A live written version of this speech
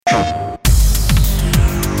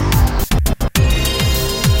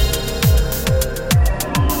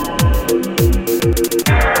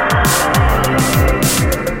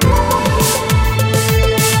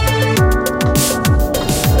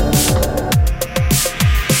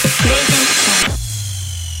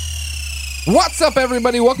What's up,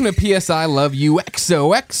 everybody? Welcome to PSI Love You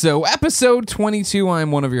XOXO, episode 22.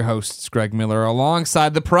 I'm one of your hosts, Greg Miller,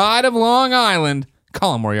 alongside the pride of Long Island,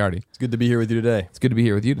 Colin Moriarty. It's good to be here with you today. It's good to be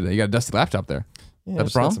here with you today. You got a dusty laptop there. Yeah, Is that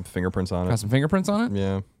the problem? got some fingerprints on it. Got some fingerprints on it?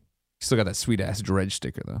 Yeah. You still got that sweet-ass Dredge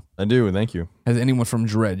sticker, though. I do, thank you. Has anyone from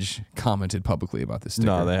Dredge commented publicly about this sticker?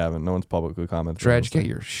 No, they haven't. No one's publicly commented. Dredge, get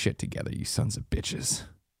your shit together, you sons of bitches.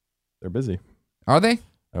 They're busy. Are they?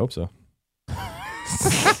 I hope so.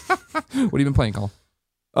 What have you been playing, Colin?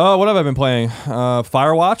 What have I been playing?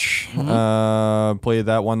 Firewatch. Mm-hmm. Played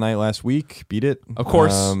that one night last week. Beat it. Of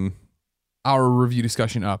course. Our review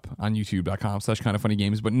discussion up on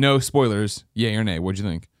youtube.com/kindoffunnygames, but no spoilers, yay or nay. What'd you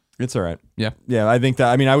think? It's all right. Yeah. Yeah, I think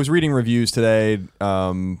that, I was reading reviews today.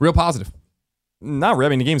 Real positive. Not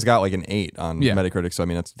really. The game's got like an 8 on Yeah. Metacritic, so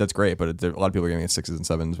that's great, but a lot of people are giving it 6s and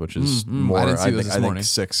 7s, which is more. I didn't see those this morning. Think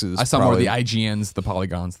 6 is I saw probably, more of the IGNs, the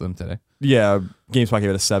polygons, them today. Yeah, GameSpot gave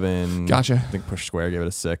it a 7. Gotcha. I think Push Square gave it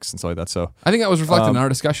a 6 and stuff like that. So I think that was reflected in our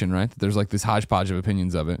discussion, right? That there's like this hodgepodge of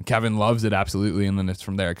opinions of it. Kevin loves it absolutely, and then it's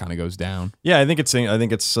from there it kind of goes down. yeah, I think it's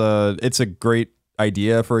a great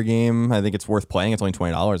idea for a game. I think it's worth playing. It's only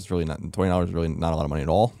 $20. It's really not $20 is really not a lot of money at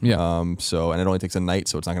all. Yeah. So and it only takes a night,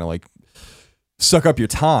 so it's not gonna like suck up your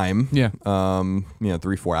time. Yeah.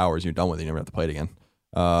 3-4 hours, you're done with it. You never have to play it again.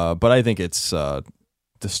 But I think it's the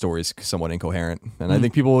story's somewhat incoherent, and I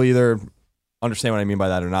think people will either understand what I mean by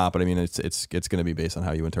that or not. But I mean, it's going to be based on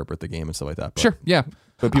how you interpret the game and stuff like that. But, Sure. Yeah.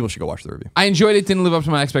 But people should go watch the review. I enjoyed it. Didn't live up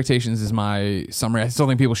to my expectations. Is my summary. I still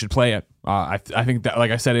think people should play it. I think that,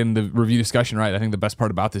 like I said in the review discussion, right? I think the best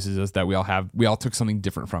part about this is that we all took something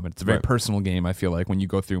different from it. It's a very personal game. I feel like when you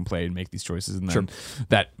go through and play and make these choices, and then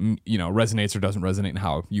that resonates or doesn't resonate, and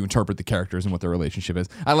how you interpret the characters and what their relationship is.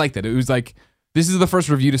 I like that. It was like this is the first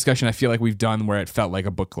review discussion I feel like we've done where it felt like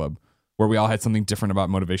a book club, where we all had something different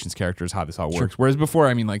about motivations, characters, how this all works. Whereas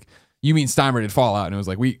before, you mean Steinberg did Fallout, and it was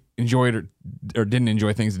like we enjoyed or didn't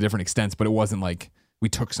enjoy things to different extents, but it wasn't like we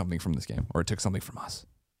took something from this game or it took something from us.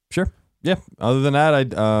 Sure. Yeah. Other than that, I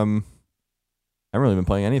haven't really been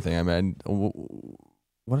playing anything.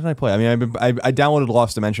 What did I play? I downloaded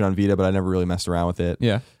Lost Dimension on Vita, but I never really messed around with it.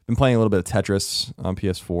 Yeah. Been playing a little bit of Tetris on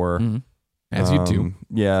PS4. Mm-hmm. As you do.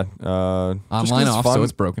 Yeah. Online off, so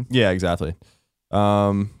it's broken. Yeah, exactly.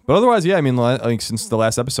 But otherwise, yeah, since the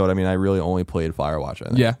last episode, I really only played Firewatch, I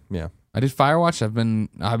think. Yeah. Yeah. I did Firewatch. I've been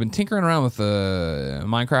tinkering around with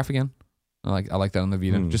Minecraft again. I like that on the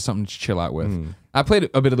Vita. Just something to chill out with. I played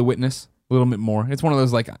a bit of The Witness, a little bit more. It's one of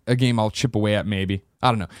those like a game I'll chip away at maybe. I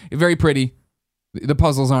don't know. Very pretty. The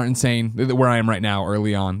puzzles aren't insane where I am right now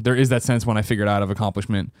early on. There is that sense when I figured out of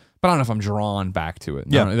accomplishment, but I don't know if I'm drawn back to it.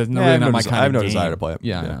 Yeah. That's really not my kind of game. I have no desire to play it.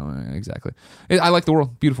 Yeah. No, exactly. I like the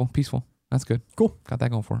world. Beautiful, peaceful. That's good. Cool. Got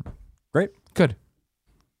that going for it. Great. Good,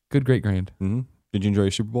 great, grand. Mm-hmm. Did you enjoy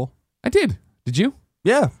your Super Bowl? I did. Did you?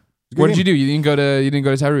 Yeah. What did you do? You didn't go to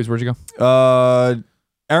Tyrese. Where'd you go?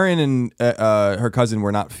 Erin and her cousin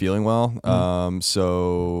were not feeling well.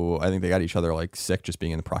 So I think they got each other like sick just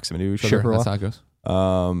being in the proximity of each other for a while. That's how it goes.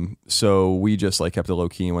 So we just like kept it low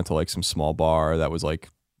key and went to like some small bar that was like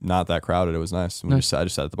not that crowded. It was nice. I just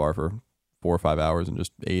sat at the bar for 4 or 5 hours and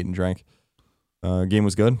just ate and drank. Game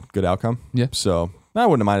was good outcome. Yeah. So I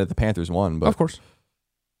wouldn't have minded if the Panthers won, but of course.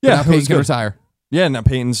 Yeah, now Peyton can retire. Yeah, now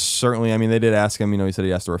Peyton's certainly. They did ask him. He said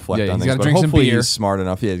he has to reflect on things, but drink hopefully some beer. he's smart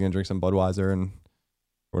enough. Yeah, he's gonna drink some Budweiser and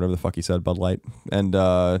whatever the fuck he said, Bud Light. And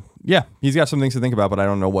yeah, he's got some things to think about, but I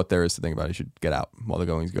don't know what there is to think about. He should get out while the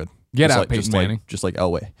going's good. Get out, Peyton Manning. Just like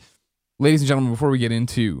Elway. Ladies and gentlemen, before we get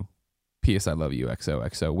into PSI Love You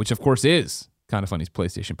XOXO, which of course is Kind of Funny's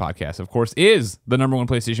PlayStation podcast, of course is the #1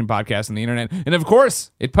 PlayStation podcast on the internet, and of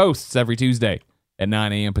course it posts every Tuesday at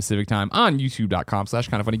 9 a.m. Pacific time on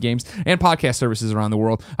youtube.com/kindoffunnygames and podcast services around the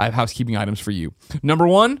world. I have housekeeping items for you. Number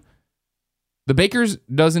 1, the Baker's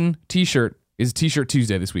Dozen t-shirt is T-Shirt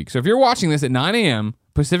Tuesday this week. So if you're watching this at 9 a.m.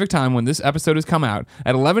 Pacific time when this episode has come out,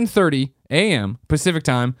 at 11:30 a.m. Pacific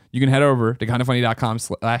time, you can head over to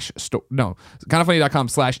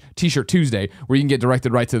kindoffunny.com/t-shirt Tuesday, where you can get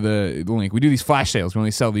directed right to the link. We do these flash sales. We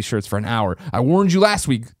only sell these shirts for an hour. I warned you last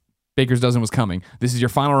week Baker's Dozen was coming. This is your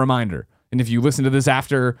final reminder. And if you listen to this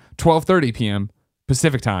after 12:30 p.m.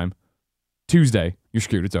 Pacific time, Tuesday, you're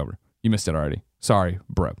screwed. It's over. You missed it already. Sorry,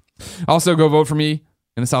 bro. Also, go vote for me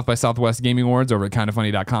in the South by Southwest Gaming Awards over at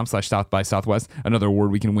kindoffunny.com/South by Southwest. Another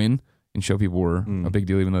award we can win and show people we're a big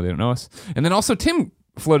deal even though they don't know us. And then also, Tim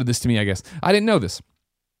floated this to me, I guess. I didn't know this.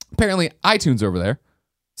 Apparently, iTunes over there,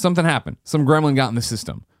 something happened. Some gremlin got in the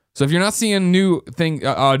system. So if you're not seeing new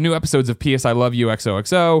episodes of PSI Love You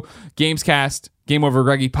XOXO, Gamescast, Game Over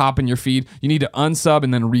Greggy pop in your feed, you need to unsub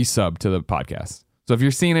and then resub to the podcast. So if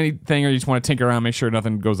you're seeing anything or you just want to tinker around, make sure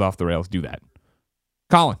nothing goes off the rails, do that.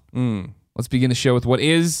 Colin, let's begin the show with what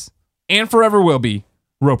is and forever will be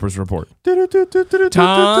Roper's Report.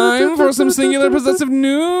 Time for some singular possessive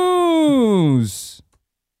news.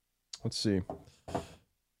 Let's see.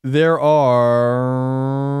 There are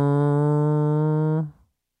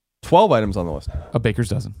 12 items on the list. A baker's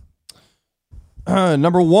dozen.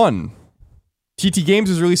 Number 1. TT Games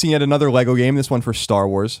is releasing yet another LEGO game, this one for Star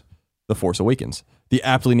Wars The Force Awakens. The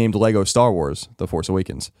aptly named LEGO Star Wars The Force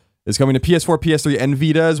Awakens is coming to PS4, PS3, and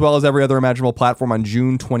Vita, as well as every other imaginable platform on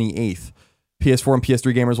June 28th. PS4 and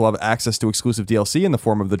PS3 gamers will have access to exclusive DLC in the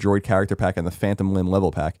form of the Droid Character Pack and the Phantom Limb Level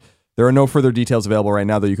Pack. There are no further details available right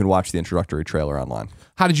now, though you can watch the introductory trailer online.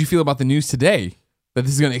 How did you feel about the news today that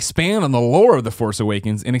this is going to expand on the lore of The Force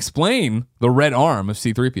Awakens and explain the red arm of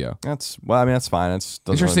C-3PO? That's fine. It's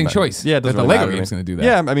interesting really choice. Yeah, it doesn't that the really LEGO matter to game's me. going to do that.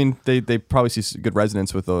 Yeah, I mean, they probably see good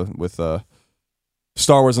resonance with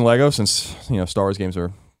Star Wars and LEGO, since Star Wars games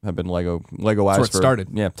have been LEGO-ized That's where it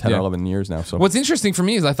started. 10 or 11 years now. So what's interesting for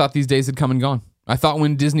me is I thought these days had come and gone. I thought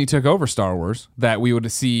when Disney took over Star Wars that we would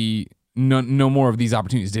see no more of these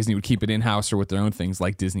opportunities. Disney would keep it in-house or with their own things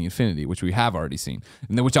like Disney Infinity, which we have already seen.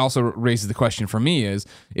 And then, which also raises the question for me is,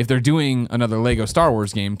 if they're doing another Lego Star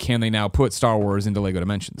Wars game, can they now put Star Wars into Lego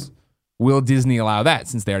Dimensions? Will Disney allow that,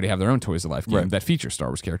 since they already have their own Toys of Life game that features Star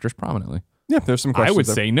Wars characters prominently? Yeah, there's some questions. I would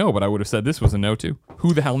there. say no, but I would have said this was a no too.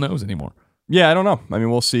 Who the hell knows anymore? Yeah, I don't know. I mean,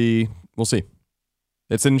 we'll see.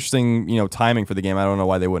 It's interesting, timing for the game. I don't know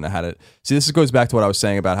why they wouldn't have had it. See, this goes back to what I was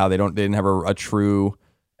saying about how they didn't have a true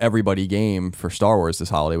everybody game for Star Wars this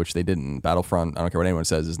holiday, which they didn't. Battlefront, I don't care what anyone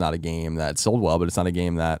says, is not a game that sold well, but it's not a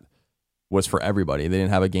game that was for everybody. They didn't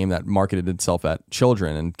have a game that marketed itself at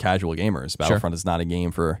children and casual gamers. Battlefront is not a game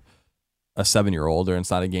for a 7-year-old, or it's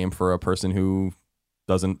not a game for a person who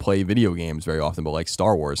doesn't play video games very often, but like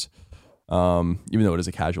Star Wars, even though it is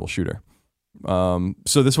a casual shooter.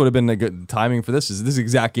 So this would have been a good timing for this. This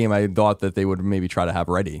exact game I thought that they would maybe try to have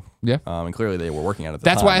ready. Yeah. And clearly they were working on it.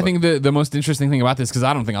 That's why I think the most interesting thing about this, because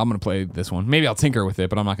I don't think I'm going to play this one. Maybe I'll tinker with it,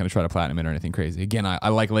 but I'm not going to try to platinum it or anything crazy. Again, I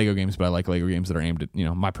like Lego games, but I like Lego games that are aimed at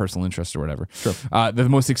my personal interests or whatever. Sure. The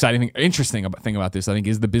most interesting thing about this, I think,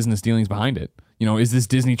 is the business dealings behind it. Is this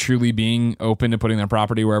Disney truly being open to putting their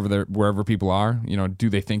property wherever people are? Do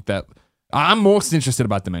they think that? I'm most interested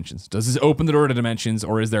about Dimensions. Does this open the door to Dimensions,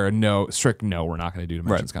 or is there a strict no, we're not going to do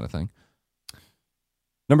Dimensions kind of thing?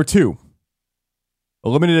 Number 2, a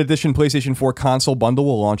limited edition PlayStation 4 console bundle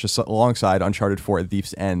will launch alongside Uncharted 4 at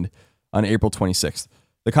Thief's End on April 26th.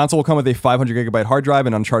 The console will come with a 500GB hard drive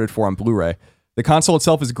and Uncharted 4 on Blu-ray. The console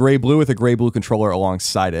itself is gray-blue with a gray-blue controller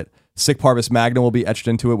alongside it. Sick Parvis Magnum will be etched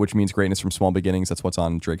into it, which means greatness from small beginnings. That's what's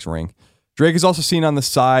on Drake's ring. Drake is also seen on the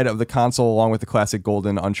side of the console along with the classic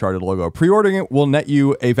golden Uncharted logo. Pre-ordering it will net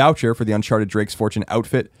you a voucher for the Uncharted Drake's Fortune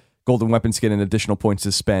outfit, golden weapon skin, and additional points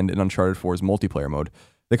to spend in Uncharted 4's multiplayer mode.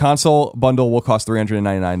 The console bundle will cost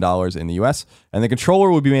 $399 in the US, and the controller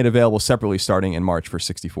will be made available separately starting in March for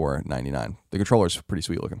 $64.99. The controller is pretty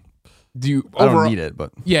sweet looking. I don't need it,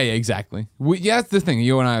 but yeah, exactly. That's the thing.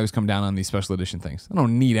 You and I always come down on these special edition things. I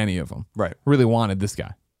don't need any of them. Right. Really wanted this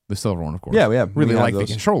guy, the silver one, of course. Yeah. Really like the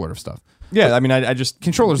controller stuff. Yeah, I mean, I just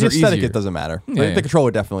controllers the are aesthetic. easier. It doesn't matter. Yeah. The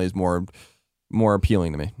controller definitely is more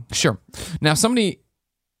appealing to me. Sure. Now, somebody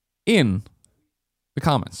in the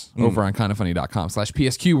comments over on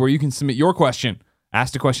kindafunny.com/PSQ, where you can submit your question,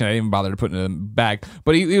 asked a question. I didn't even bother to put in a bag,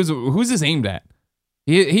 but he was, who's this aimed at?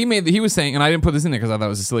 He was saying, and I didn't put this in there because I thought it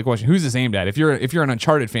was a silly question. Who's this aimed at? If you're an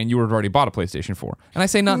Uncharted fan, you would have already bought a PlayStation 4. And I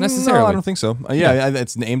say not necessarily. No, I don't think so.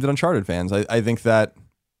 It's aimed at Uncharted fans. I think that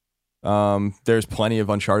there's plenty of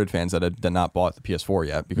Uncharted fans that had not bought the PS4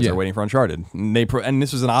 yet because they're waiting for Uncharted. And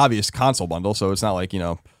this was an obvious console bundle, so it's not like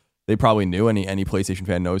they probably knew. Any PlayStation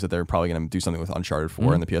fan knows that they're probably going to do something with Uncharted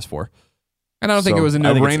 4 and the PS4. And I don't think it was a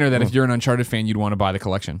no-brainer that if you're an Uncharted fan, you'd want to buy the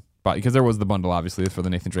collection, because there was the bundle obviously for the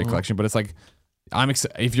Nathan Drake collection. But it's like,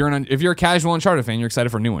 if you're a casual Uncharted fan, you're excited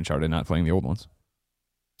for new Uncharted, not playing the old ones.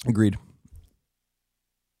 Agreed.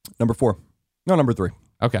 Number 3.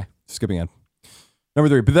 Okay, skipping ahead. Number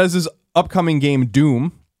 3, Bethesda's upcoming game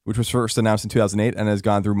Doom, which was first announced in 2008 and has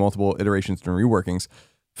gone through multiple iterations and reworkings,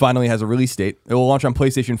 finally has a release date. It will launch on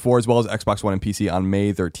PlayStation 4 as well as Xbox One and PC on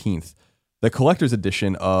May 13th. The collector's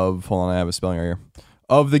edition of I have a spelling error here,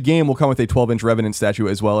 of the game will come with a 12-inch Revenant statue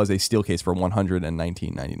as well as a steel case for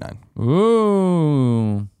 $119.99.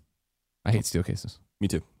 Ooh. I hate steel cases. Me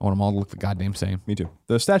too. I want them all to look the goddamn same. Me too.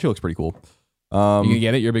 The statue looks pretty cool. You gonna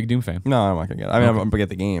get it? You're a big Doom fan. No, I'm not gonna get it. I mean, I'm gonna get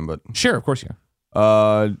the game, but sure, of course you are.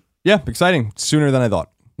 Exciting. Sooner than I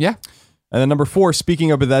thought. Yeah. And then number 4,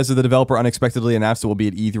 speaking of Bethesda, the developer unexpectedly announced it will be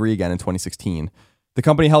at E3 again in 2016. The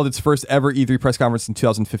company held its first ever E3 press conference in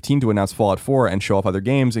 2015 to announce Fallout 4 and show off other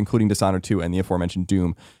games, including Dishonored 2 and the aforementioned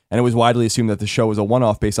Doom. And it was widely assumed that the show was a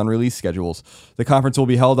one-off based on release schedules. The conference will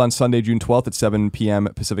be held on Sunday, June 12th at 7 p.m.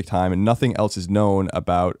 Pacific time, and nothing else is known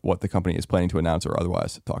about what the company is planning to announce or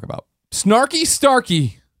otherwise to talk about. Snarky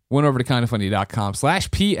Starkey went over to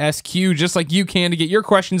kindafunny.com/PSQ just like you can to get your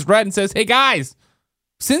questions read and says, hey guys,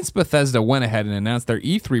 since Bethesda went ahead and announced their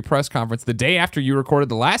E3 press conference the day after you recorded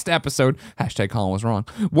the last episode, #Colin was wrong,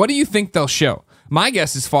 what do you think they'll show? My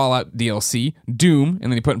guess is Fallout DLC, Doom,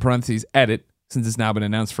 and then he put in parentheses, edit, since it's now been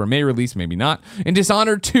announced for a May release, maybe not, and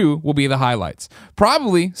Dishonored 2 will be the highlights.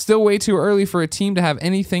 Probably still way too early for a team to have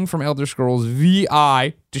anything from Elder Scrolls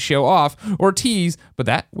VI to show off or tease, but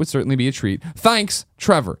that would certainly be a treat. Thanks,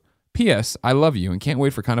 Trevor. P.S. I love you and can't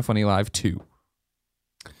wait for Kinda Funny Live 2.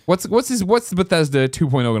 What's the Bethesda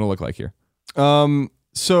 2.0 going to look like here?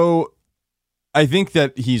 So I think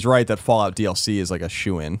that he's right that Fallout DLC is like a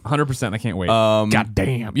shoo-in. 100%. I can't wait. God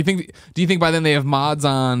damn. Do you think by then they have mods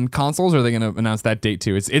on consoles, or are they going to announce that date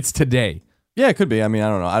too? It's today. Yeah, it could be. I mean, I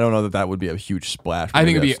don't know. I don't know that would be a huge splash. I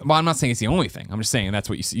think it'd be. Well, I'm not saying it's the only thing. I'm just saying that's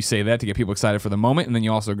what you say that to get people excited for the moment, and then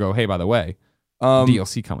you also go, hey, by the way,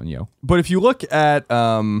 DLC coming, yo. But if you look at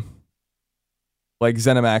like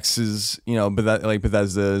ZeniMax's,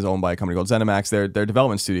 Bethesda is owned by a company called ZeniMax. Their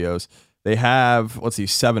development studios. They have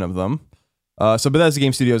 7 of them. So Bethesda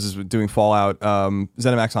Game Studios is doing Fallout.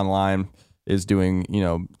 ZeniMax Online is doing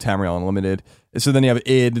Tamriel Unlimited. So then you have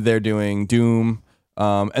id. They're doing Doom.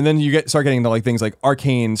 And then you start getting to things like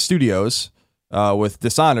Arcane Studios with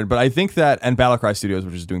Dishonored. But I think that, and Battlecry Studios,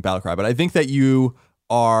 which is doing Battlecry. But I think that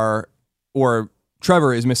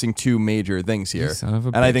Trevor is missing 2 major things here.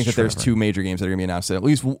 And I think that there's 2 major games that are going to be announced. At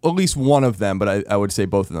least one of them, but I would say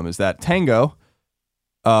both of them, is that Tango,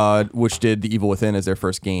 which did The Evil Within as their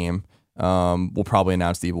first game, will probably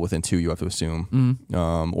announce The Evil Within 2, you have to assume,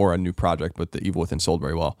 or a new project, but The Evil Within sold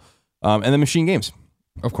very well. And then Machine Games.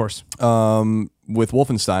 Of course. With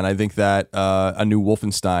Wolfenstein, I think that a new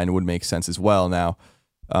Wolfenstein would make sense as well. Now,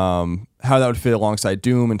 how that would fit alongside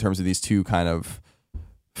Doom in terms of these 2 kind of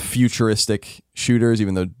futuristic shooters,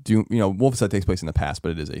 even though Doom, Wolfenstein takes place in the past,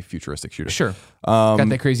 but it is a futuristic shooter. Sure. Got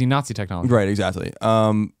that crazy Nazi technology. Right, exactly.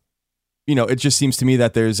 It just seems to me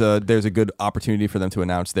that there's a good opportunity for them to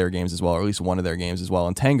announce their games as well, or at least one of their games as well.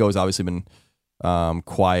 And Tango has obviously been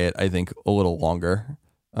quiet, I think, a little longer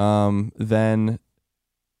than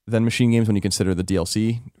Machine Games when you consider the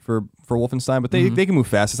DLC for Wolfenstein. But they can move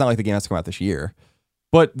fast. It's not like the game has to come out this year.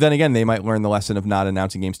 But then again, they might learn the lesson of not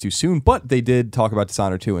announcing games too soon. But they did talk about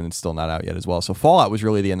Dishonored 2, and it's still not out yet as well. So Fallout was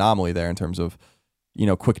really the anomaly there in terms of,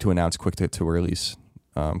 quick to announce, quick to release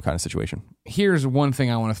kind of situation. Here's one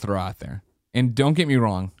thing I want to throw out there. And don't get me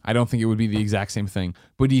wrong, I don't think it would be the exact same thing.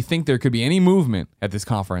 But do you think there could be any movement at this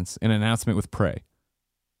conference, an announcement with Prey?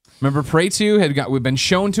 Remember, Prey 2 had been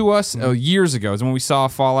shown to us years ago. It's when we saw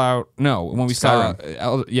Fallout. No, when we Skyrim.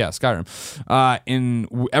 saw Skyrim. And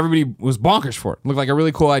everybody was bonkers for it. Looked like a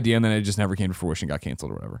really cool idea, and then it just never came to fruition, got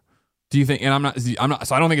canceled or whatever. Do you think? And I'm not.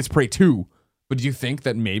 So I don't think it's Prey 2. But do you think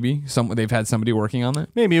that maybe they've had somebody working on that?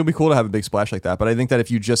 Maybe it would be cool to have a big splash like that. But I think that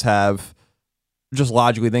if you just have,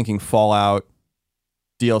 logically thinking, Fallout,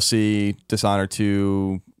 DLC, Dishonored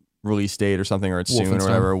 2, release date or something, or it's soon or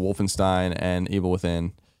whatever, Wolfenstein, and Evil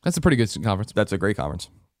Within. That's a pretty good conference. That's a great conference.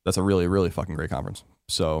 That's a really, really fucking great conference.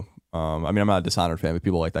 So, I'm not a Dishonored fan, but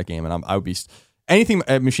people like that game, and I would be anything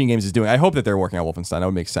Machine Games is doing. I hope that they're working on Wolfenstein. That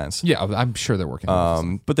would make sense. Yeah, I'm sure they're working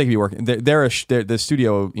on Wolfenstein. But they could be working. They're the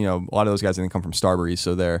studio. A lot of those guys didn't come from Starbreeze,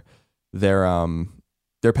 so their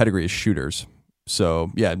pedigree is shooters. So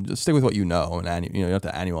yeah, just stick with what you know, and you don't have to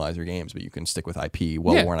annualize your games, but you can stick with IP,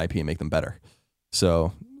 well-worn IP, and make them better.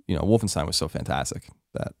 So Wolfenstein was so fantastic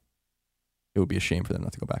that it would be a shame for them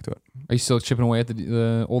not to go back to it. Are you still chipping away at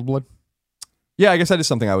the Old Blood? Yeah, I guess that is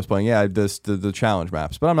something I was playing. Yeah, the challenge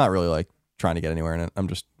maps, but I'm not really trying to get anywhere in it. I'm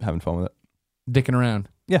just having fun with it. Dicking around.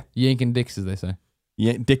 Yeah. Yanking dicks, as they say.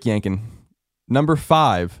 Yeah, dick yanking. Number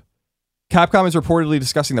 5. Capcom is reportedly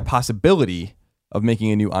discussing the possibility of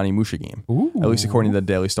making a new Onimusha game. Ooh. At least according to the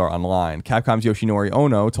Daily Star Online. Capcom's Yoshinori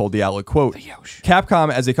Ono told the outlet, quote,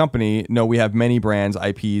 Capcom as a company know we have many brands,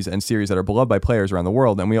 IPs, and series that are beloved by players around the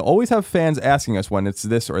world, and we always have fans asking us when it's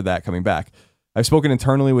this or that coming back. I've spoken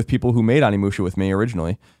internally with people who made Onimusha with me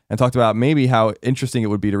originally and talked about maybe how interesting it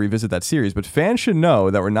would be to revisit that series, but fans should know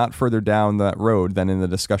that we're not further down that road than in the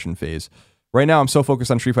discussion phase. Right now, I'm so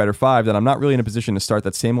focused on Street Fighter V that I'm not really in a position to start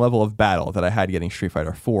that same level of battle that I had getting Street Fighter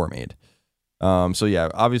IV made. So yeah,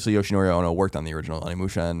 obviously Yoshinori Ono worked on the original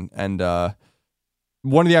Onimusha, and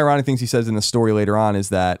one of the ironic things he says in the story later on is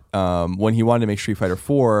that when he wanted to make Street Fighter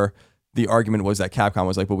IV, the argument was that Capcom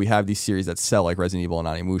was like, but we have these series that sell like Resident Evil and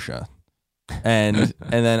Onimusha. And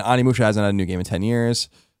then Onimusha hasn't had a new game in 10 years.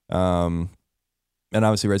 And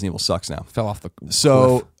obviously Resident Evil sucks now. Fell off the cliff.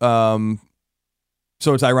 So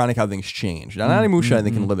it's ironic how things changed. And Onimusha, I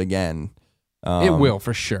think, can live again. It will,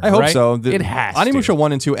 for sure. I hope right? so. It has Onimusha to.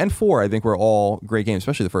 1 and 2 and 4, I think, were all great games,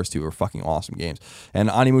 especially the first two were fucking awesome games. And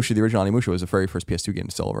Onimusha, the original Onimusha, was the very first PS2 game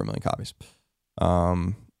to sell over 1 million copies.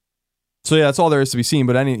 So yeah, that's all there is to be seen.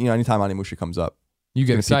 But anytime Onimusha comes up, You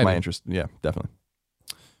get it's gonna excited. pique my interest. Yeah, definitely.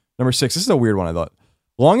 Number 6. This is a weird one, I thought.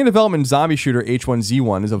 Long in development zombie shooter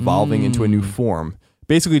H1Z1 is evolving into a new form.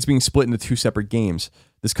 Basically, it's being split into 2 separate games.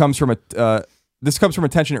 This comes from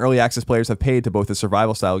attention early access players have paid to both the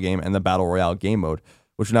survival style game and the battle royale game mode,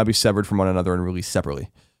 which will now be severed from one another and released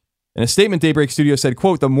separately. In a statement, Daybreak Studios said,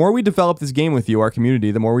 quote, "The more we develop this game with you, our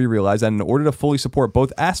community, the more we realize that in order to fully support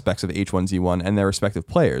both aspects of H1Z1 and their respective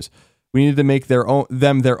players, we needed to make their own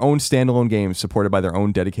standalone games supported by their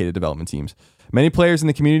own dedicated development teams. Many players in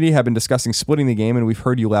the community have been discussing splitting the game, and we've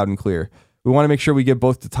heard you loud and clear. We want to make sure we give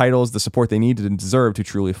both the titles the support they need and deserve to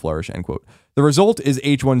truly flourish," end quote. The result is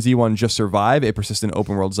H1Z1 Just Survive, a persistent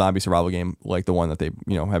open world zombie survival game like the one that they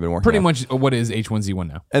have been working Pretty on. much what is H1Z1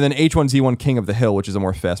 now? And then H1Z1 King of the Hill, which is a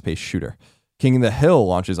more fast-paced shooter. King of the Hill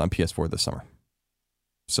launches on PS4 this summer.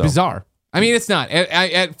 So Bizarre. I mean, it's not.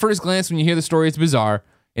 At first glance, when you hear the story, it's bizarre.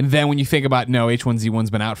 And then when you think about, no, H1Z1's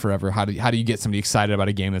been out forever, how do you get somebody excited about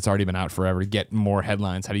a game that's already been out forever, get more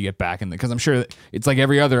headlines? How do you get back in the... Because I'm sure it's like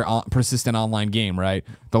every other persistent online game, right?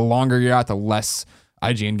 The longer you're out, the less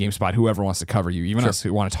IGN, GameSpot, whoever wants to cover you, even us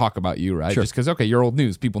who want to talk about you, right? Sure. Just because, okay, you're old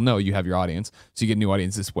news. People know you have your audience, so you get new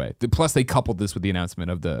audience this way. Plus, they coupled this with the announcement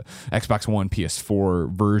of the Xbox One, PS4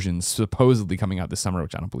 versions supposedly coming out this summer,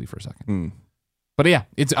 which I don't believe for a second. But yeah,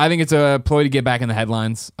 I think it's a ploy to get back in the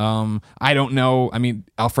headlines. I don't know. I mean,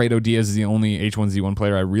 Alfredo Diaz is the only H1Z1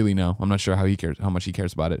 player I really know. I'm not sure how much he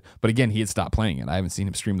cares about it. But again, he had stopped playing it. I haven't seen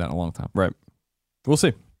him stream that in a long time. Right. We'll see.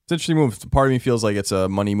 It's an interesting move. Part of me feels like it's a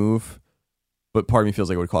money move, but part of me feels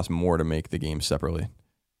like it would cost more to make the games separately.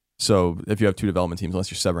 So if you have 2 development teams,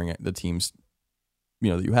 unless you're severing the teams,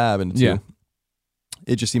 that you have into 2,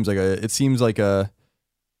 it just seems like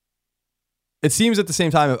it seems at the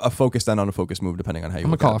same time a focused and unfocused move, depending on how you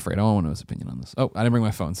I'm look going to call at it. Alfredo. I want to know his opinion on this. Oh, I didn't bring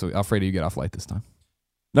my phone, so Alfredo, you get off light this time.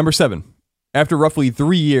 Number 7. After roughly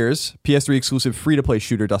 3 years, PS3 exclusive free-to-play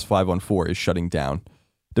shooter Dust 514 is shutting down.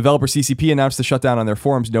 Developer CCP announced the shutdown on their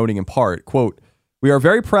forums, noting in part, quote, "We are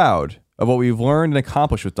very proud of what we've learned and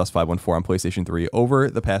accomplished with Dust 514 on PlayStation 3 over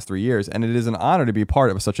the past 3 years, and it is an honor to be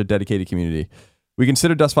part of such a dedicated community. We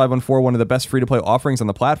consider Dust 514 one of the best free-to-play offerings on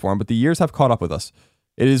the platform, but the years have caught up with us.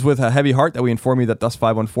 It is with a heavy heart that we inform you that Dust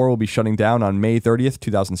 514 will be shutting down on May 30th,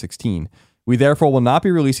 2016. We therefore will not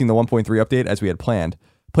be releasing the 1.3 update as we had planned.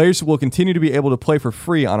 Players will continue to be able to play for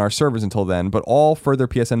free on our servers until then, but all further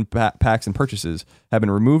PSN packs and purchases have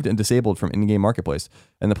been removed and disabled from in-game marketplace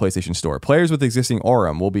and the PlayStation Store. Players with existing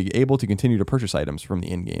Aurum will be able to continue to purchase items from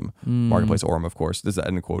the in-game marketplace. Aurum, of course. This is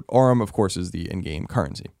end quote. Aurum, of course, is the in-game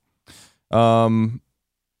currency."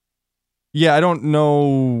 Yeah, I don't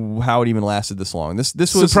know how it even lasted this long. This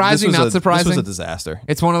was surprising, not surprising. This was a disaster.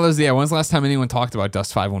 It's one of those. Yeah, when's the last time anyone talked about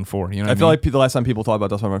Dust 514? You know, I feel like the last time people talked about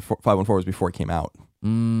Dust 514 was before it came out,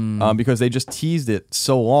 because they just teased it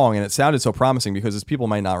so long and it sounded so promising. Because as people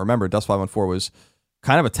might not remember, Dust 514 was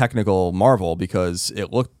kind of a technical marvel because it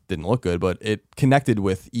didn't look good, but it connected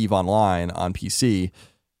with EVE Online on PC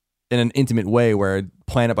in an intimate way where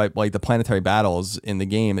the planetary battles in the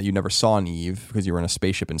game that you never saw in EVE because you were in a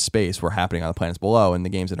spaceship in space were happening on the planets below, and the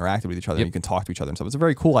games interacted with each other and you can talk to each other and stuff. It's a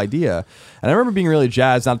very cool idea. And I remember being really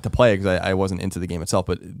jazzed, not to play because I wasn't into the game itself,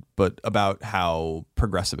 but about how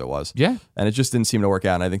progressive it was. Yeah. And it just didn't seem to work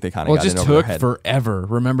out, and I think they kind of got in over their head. It just took forever.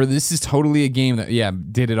 Remember, this is totally a game that,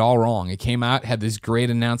 did it all wrong. It came out, had this great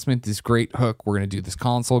announcement, this great hook. We're going to do this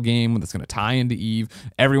console game that's going to tie into EVE.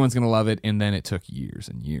 Everyone's going to love it. And then it took years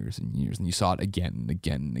and years and years, and you saw it again and again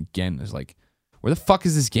and again. It's like, where the fuck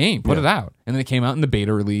is this game? Put it out. And then it came out in the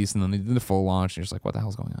beta release, and then they did the full launch, and you're just like, what the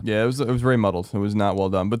hell's going on? Yeah, it was very muddled. It was not well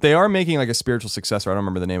done. But they are making like a spiritual successor. I don't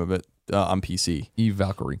remember the name of it on PC. EVE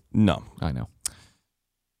Valkyrie. No. I know.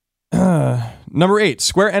 Number 8.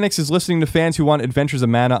 Square Enix is listening to fans who want Adventures of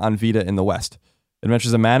Mana on Vita in the West.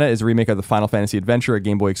 Adventures of Mana is a remake of the Final Fantasy Adventure, a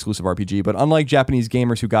Game Boy exclusive RPG, but unlike Japanese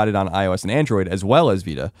gamers who got it on iOS and Android as well as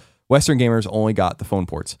Vita, Western gamers only got the phone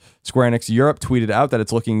ports. Square Enix Europe tweeted out that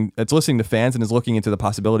it's listening to fans and is looking into the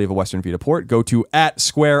possibility of a Western Vita port. Go to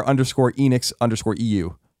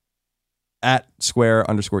 @Square_Enix_EU.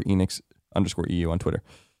 @Square_Enix_EU on Twitter.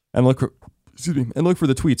 And look for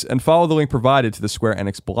the tweets and follow the link provided to the Square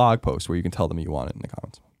Enix blog post where you can tell them you want it in the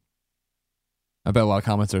comments. I bet a lot of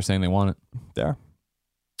comments are saying they want it. There.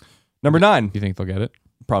 Number 9. Do you think they'll get it?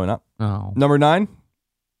 Probably not. Oh. Number 9.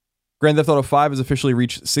 Grand Theft Auto 5 has officially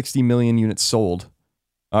reached 60 million units sold.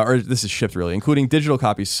 Or this is shipped, really, including digital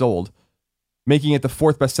copies sold, making it the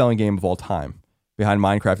 4th best-selling game of all time, behind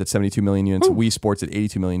Minecraft at 72 million units, Wii Sports at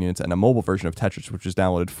 82 million units, and a mobile version of Tetris, which was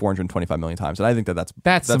downloaded 425 million times. And I think that's a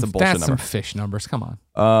bullshit number. That's some fish numbers. Come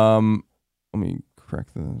on. Let me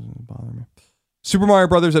correct this. Bother me. Super Mario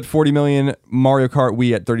Brothers at 40 million, Mario Kart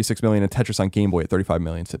Wii at 36 million, and Tetris on Game Boy at 35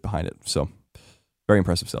 million sit behind it. So, very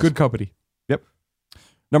impressive sales. Good company. Yep.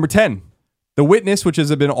 Number 10. The Witness, which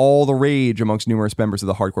has been all the rage amongst numerous members of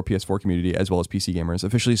the hardcore PS4 community as well as PC gamers,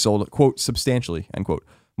 officially sold, quote, substantially, end quote,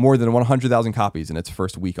 more than 100,000 copies in its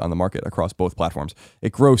first week on the market across both platforms.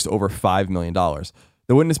 It grossed over $5 million.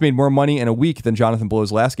 The Witness made more money in a week than Jonathan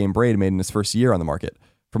Blow's last game, Braid, made in his first year on the market,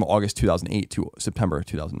 from August 2008 to September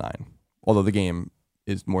 2009. Although the game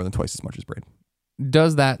is more than twice as much as Braid.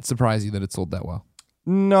 Does that surprise you that it sold that well?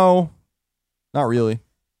 No, not really.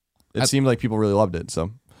 It seemed like people really loved it,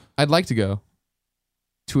 so... I'd like to go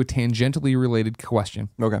to a tangentially related question.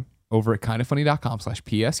 Okay. Over at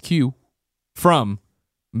kindoffunny.com/PSQ from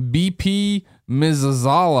BP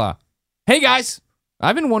Mizazala. Hey guys,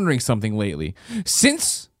 I've been wondering something lately.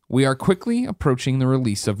 Since we are quickly approaching the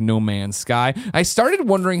release of No Man's Sky, I started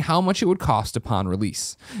wondering how much it would cost upon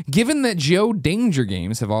release. Given that Joe Danger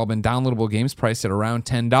games have all been downloadable games priced at around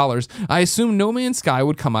 $10, I assume No Man's Sky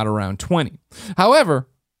would come out around $20. However,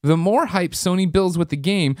 the more hype Sony builds with the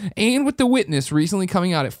game, and with The Witness recently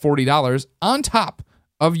coming out at $40, on top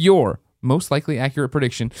of your most likely accurate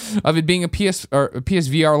prediction of it being a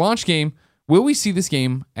PSVR launch game, will we see this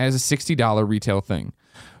game as a $60 retail thing?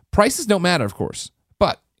 Prices don't matter, of course,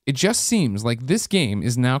 but it just seems like this game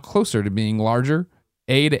is now closer to being larger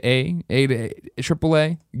A to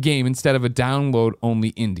AAA game instead of a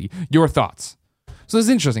download-only indie. Your thoughts? So this is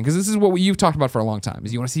interesting, because this is what you've talked about for a long time,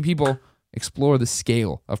 is you want to see people explore the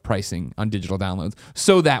scale of pricing on digital downloads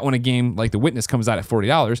so that when a game like The Witness comes out at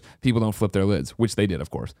 $40, people don't flip their lids, which they did, of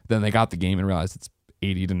course. Then they got the game and realized it's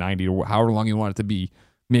 80 to 90 or however long you want it to be.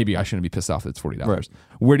 Maybe I shouldn't be pissed off that it's $40. Right.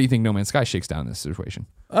 Where do you think No Man's Sky shakes down in this situation?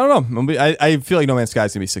 I don't know. I feel like No Man's Sky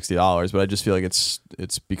is going to be $60, but I just feel like it's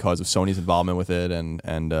because of Sony's involvement with it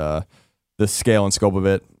and the scale and scope of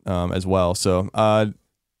it as well. So I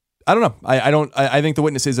don't know. I think The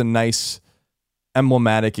Witness is a nice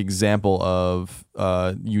emblematic example of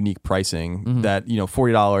unique pricing that,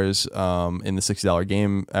 $40 in the $60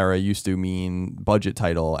 game era used to mean budget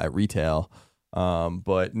title at retail,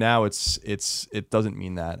 but now it doesn't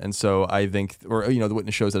mean that. And so I think, The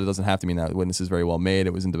Witness shows that it doesn't have to mean that. The Witness is very well made.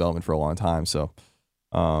 It was in development for a long time. So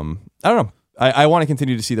I don't know. I want to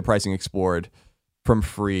continue to see the pricing explored from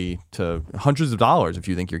free to hundreds of dollars if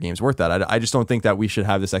you think your game's worth that. I just don't think that we should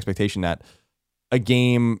have this expectation that a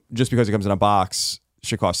game, just because it comes in a box,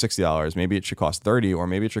 should cost $60. Maybe it should cost $30, or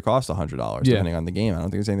maybe it should cost $100, depending on the game. I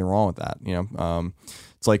don't think there's anything wrong with that.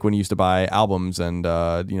 It's like when you used to buy albums, and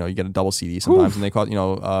you get a double CD sometimes, and they cost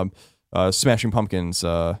Smashing Pumpkins,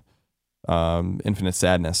 Infinite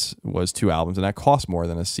Sadness was 2 albums, and that cost more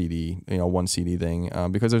than a CD, one CD thing,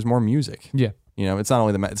 because there's more music. Yeah, it's not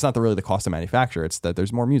only it's not really the cost of manufacture; it's that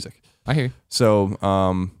there's more music. I hear you.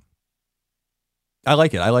 So. I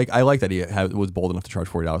like it. I like that he was bold enough to charge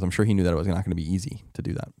 $40. I'm sure he knew that it was not going to be easy to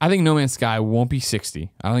do that. I think No Man's Sky won't be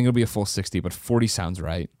 60. I don't think it'll be a full 60, but 40 sounds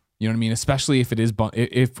right. You know what I mean? Especially if it is,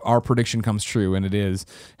 if our prediction comes true and it is,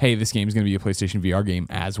 hey, this game is going to be a PlayStation VR game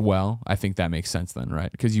as well. I think that makes sense then,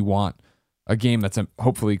 right? Because you want a game that's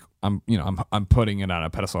hopefully, I'm putting it on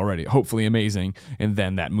a pedestal already. Hopefully amazing, and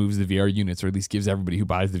then that moves the VR units, or at least gives everybody who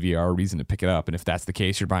buys the VR a reason to pick it up. And if that's the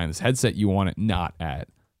case, you're buying this headset, you want it not at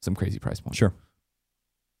some crazy price point. Sure.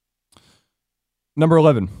 Number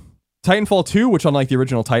 11, Titanfall 2, which unlike the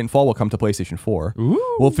original Titanfall will come to PlayStation 4,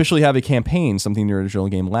 will officially have a campaign, something the original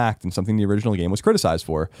game lacked and something the original game was criticized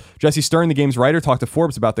for. Jesse Stern, the game's writer, talked to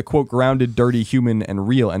Forbes about the, quote, grounded, dirty, human, and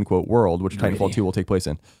real, end quote, world, which Titanfall 2 will take place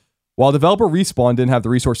in. While developer Respawn didn't have the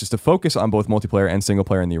resources to focus on both multiplayer and single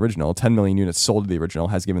player in the original, 10 million units sold to the original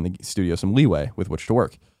has given the studio some leeway with which to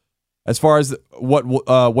work. As far as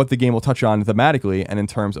what the game will touch on thematically and in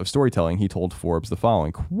terms of storytelling, he told Forbes the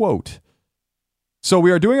following, quote, "So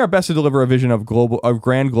we are doing our best to deliver a vision of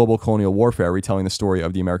grand global colonial warfare, retelling the story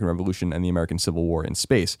of the American Revolution and the American Civil War in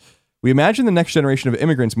space. We imagine the next generation of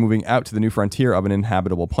immigrants moving out to the new frontier of an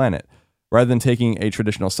inhabitable planet. Rather than taking a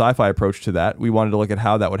traditional sci-fi approach to that, we wanted to look at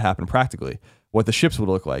how that would happen practically, what the ships would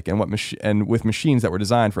look like, and with machines that were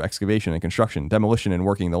designed for excavation and construction, demolition and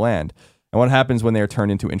working the land, and what happens when they are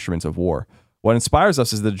turned into instruments of war. What inspires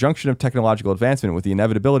us is the junction of technological advancement with the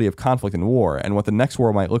inevitability of conflict and war, and what the next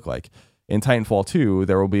war might look like. In Titanfall 2,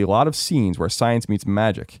 there will be a lot of scenes where science meets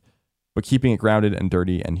magic, but keeping it grounded and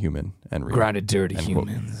dirty and human and real. Grounded, dirty Quote.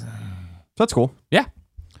 humans. So that's cool. Yeah.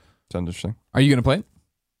 Sounds interesting. Are you going to play it?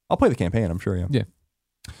 I'll play the campaign, I'm sure, yeah. Yeah.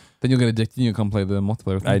 Then you'll get addicted and you'll come play the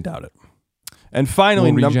multiplayer with me. I doubt it. And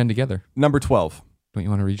finally, we'll regen together. number 12. Don't you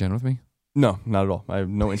want to regen with me? No, not at all. I have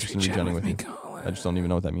no interest in regenning with you. Colin. I just don't even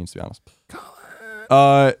know what that means, to be honest.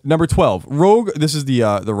 Colin. Number 12. Rogue, this is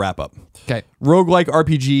the wrap-up. Okay. Roguelike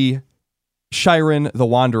RPG, Shiren, The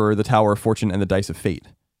Wanderer, The Tower of Fortune, and The Dice of Fate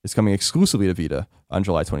is coming exclusively to Vita on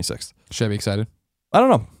July 26th. Should I be excited? I don't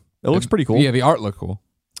know. It looks pretty cool. Yeah, the art looked cool.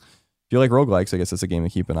 If you like roguelikes, I guess that's a game to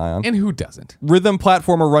keep an eye on. And who doesn't? Rhythm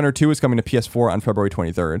Platformer Runner 2 is coming to PS4 on February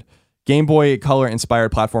 23rd. Game Boy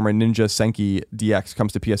Color-inspired platformer Ninja Senki DX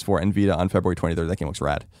comes to PS4 and Vita on February 23rd. That game looks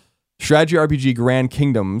rad. Strategy RPG Grand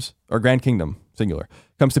Kingdom, singular,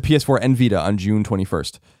 comes to PS4 and Vita on June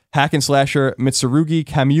 21st. Hack and Slasher Mitsurugi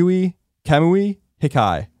Kamui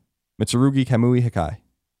Hikai. Mitsurugi Kamui Hikai.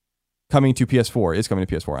 Coming to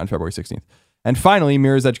PS4 on February 16th. And finally,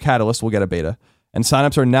 Mirror's Edge Catalyst will get a beta. And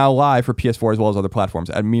signups are now live for PS4 as well as other platforms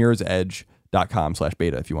at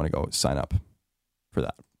mirrorsedge.com/beta if you want to go sign up for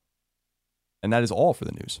that. And that is all for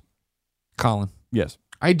the news. Colin. Yes.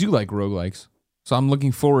 I do like roguelikes. So I'm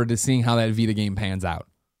looking forward to seeing how that Vita game pans out.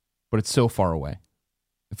 But it's so far away.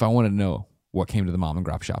 If I want to know what came to the mom and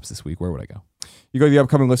grop shops this week, where would I go? You go to the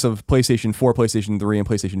upcoming list of PlayStation 4, PlayStation 3, and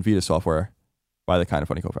PlayStation Vita software by the Kind of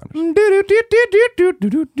Funny co-founders.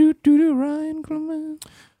 Ryan Clement.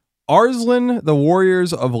 Arslan, the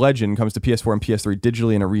Warriors of Legend comes to PS4 and PS3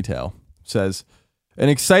 digitally and at retail. Says, an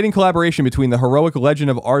exciting collaboration between the heroic Legend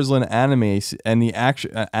of Arslan anime and the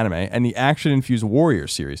action-infused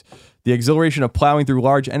Warriors series. The exhilaration of plowing through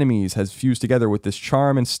large enemies has fused together with this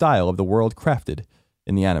charm and style of the world crafted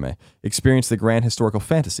in the anime. Experience the grand historical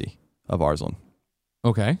fantasy of Arslan.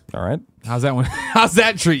 Okay. All right. How's that one? How's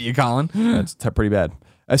that treat you, Colin? That's pretty bad.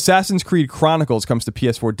 Assassin's Creed Chronicles comes to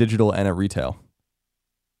PS4 digital and at retail.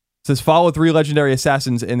 It says, follow 3 legendary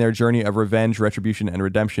assassins in their journey of revenge, retribution, and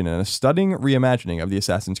redemption in a stunning reimagining of the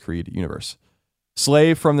Assassin's Creed universe.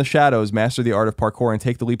 Slay from the shadows, master the art of parkour, and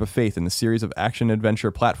take the leap of faith in the series of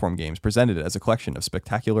action-adventure platform games presented as a collection of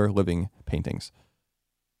spectacular living paintings.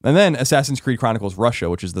 And then Assassin's Creed Chronicles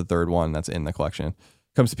Russia, which is the third one that's in the collection,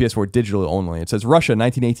 comes to PS4 digitally only. It says, Russia,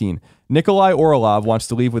 1918. Nikolai Orlov wants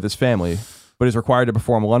to leave with his family, but is required to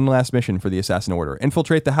perform one last mission for the Assassin Order.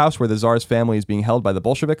 Infiltrate the house where the Tsar's family is being held by the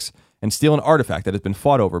Bolsheviks and steal an artifact that has been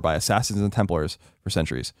fought over by assassins and Templars for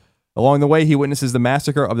centuries. Along the way, he witnesses the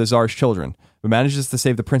massacre of the Tsar's children, but manages to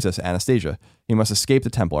save the princess Anastasia. He must escape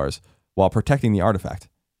the Templars while protecting the artifact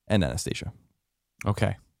and Anastasia.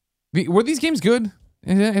 Okay. Were these games good?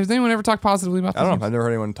 Has anyone ever talked positively about these I don't games? know. I've never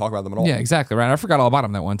heard anyone talk about them at all. Yeah, exactly. Right. I forgot all about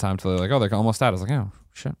them that one time until they're like, oh, they're almost out. I was like, oh,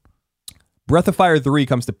 shit. Breath of Fire 3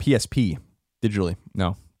 comes to PSP digitally.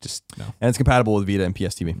 No. Just no. And it's compatible with Vita and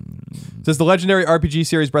PSTV. It says the legendary RPG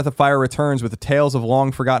series Breath of Fire returns with the tales of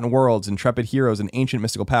long-forgotten worlds, intrepid heroes, and ancient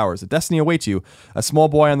mystical powers. A destiny awaits you, a small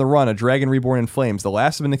boy on the run, a dragon reborn in flames, the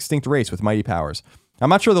last of an extinct race with mighty powers. I'm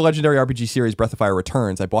not sure the legendary RPG series Breath of Fire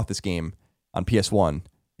returns. I bought this game on PS1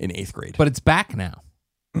 in 8th grade. But it's back now.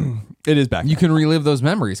 It is back. You can relive those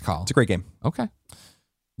memories, Colin. It's a great game. Okay.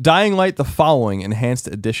 Dying Light The Following Enhanced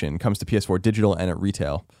Edition comes to PS4 digital and at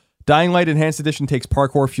retail. Dying Light Enhanced Edition takes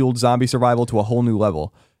parkour-fueled zombie survival to a whole new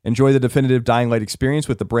level. Enjoy the definitive Dying Light experience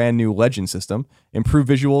with the brand new Legend system, improved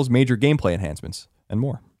visuals, major gameplay enhancements, and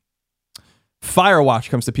more. Firewatch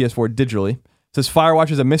comes to PS4 digitally. It says Firewatch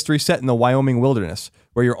is a mystery set in the Wyoming wilderness,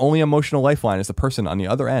 where your only emotional lifeline is the person on the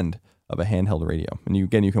other end of a handheld radio. And you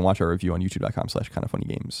can watch our review on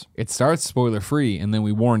youtube.com/kindoffunnygames. It starts spoiler-free, and then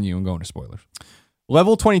we warn you and go into spoilers.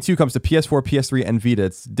 Level 22 comes to PS4, PS3, and Vita.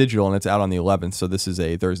 It's digital, and it's out on the 11th, so this is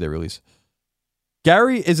a Thursday release.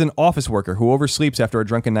 Gary is an office worker who oversleeps after a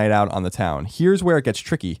drunken night out on the town. Here's where it gets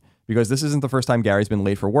tricky, because this isn't the first time Gary's been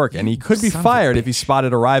late for work, and he could be fired if he's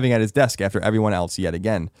spotted arriving at his desk after everyone else yet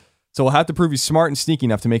again. So we'll have to prove he's smart and sneaky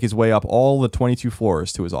enough to make his way up all the 22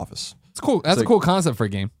 floors to his office. It's cool. That's a cool concept for a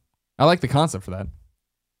game. I like the concept for that.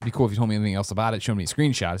 It'd be cool if you told me anything else about it. Show me a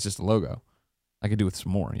screenshot. It's just a logo. I could do with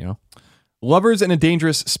some more, you know? Lovers in a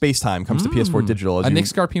Dangerous Space-Time comes to PS4 digital. A Nick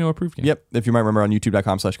Scarpino approved game. Yep. If you might remember on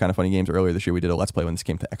youtube.com/kindoffunnygames earlier this year, we did a Let's Play when this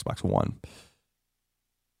came to Xbox One.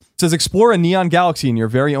 It says, explore a neon galaxy in your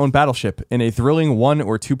very own battleship in a thrilling 1-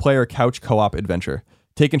 or 2-player couch co-op adventure.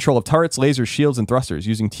 Take control of turrets, lasers, shields, and thrusters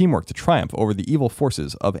using teamwork to triumph over the evil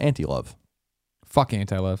forces of anti-love. Fuck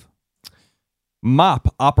anti-love.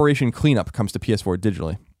 MOP Operation Cleanup comes to PS4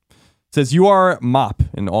 digitally. It says, you are MOP,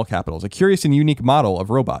 in all capitals, a curious and unique model of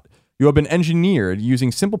robot. You have been engineered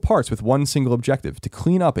using simple parts with one single objective: to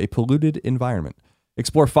clean up a polluted environment.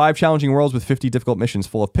 Explore 5 challenging worlds with 50 difficult missions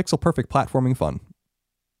full of pixel-perfect platforming fun.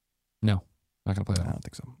 No, not going to play that. I don't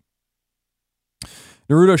think so.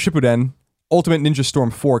 Naruto Shippuden Ultimate Ninja Storm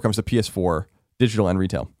 4 comes to PS4, digital and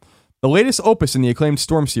retail. The latest opus in the acclaimed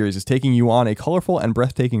Storm series is taking you on a colorful and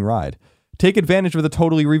breathtaking ride. Take advantage of the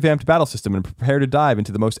totally revamped battle system and prepare to dive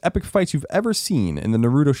into the most epic fights you've ever seen in the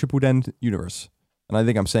Naruto Shippuden universe. And I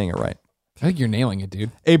think I'm saying it right. I think you're nailing it,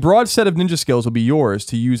 dude. A broad set of ninja skills will be yours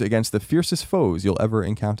to use against the fiercest foes you'll ever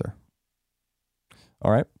encounter. All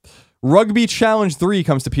right. Rugby Challenge 3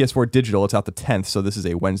 comes to PS4 digital. It's out the 10th, so this is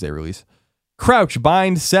a Wednesday release. Crouch,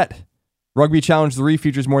 Bind, Set. Rugby Challenge 3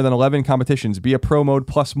 features more than 11 competitions. Be a pro mode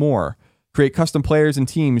plus more. Create custom players and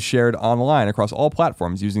teams shared online across all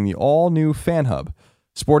platforms using the all-new Fan Hub,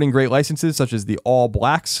 sporting great licenses such as the All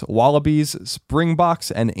Blacks, Wallabies, Springboks,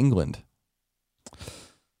 and England.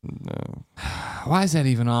 No. Why is that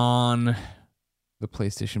even on the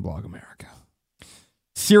PlayStation Blog America?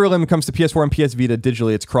 Serialim comes to PS4 and PS Vita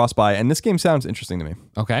digitally. It's cross-buy, and this game sounds interesting to me.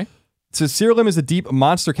 Okay. So Serialim is a deep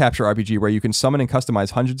monster capture RPG where you can summon and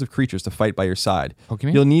customize hundreds of creatures to fight by your side. Okay.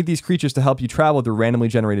 You'll need these creatures to help you travel through randomly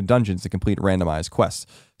generated dungeons to complete randomized quests.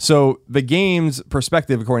 So the game's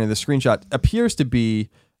perspective, according to the screenshot, appears to be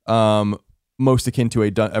most akin to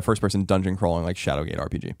a first-person dungeon crawling like Shadowgate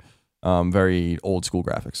RPG. Very old school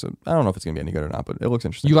graphics. So I don't know if it's going to be any good or not, but it looks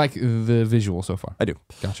interesting. You like the visual so far? I do.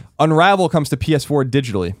 Gotcha. Unravel comes to PS4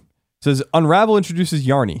 digitally. It says Unravel introduces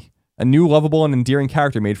Yarny, a new lovable and endearing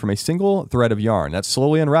character made from a single thread of yarn that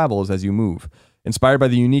slowly unravels as you move. Inspired by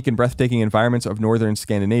the unique and breathtaking environments of northern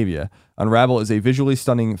Scandinavia, Unravel is a visually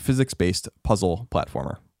stunning physics-based puzzle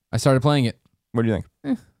platformer. I started playing it. What do you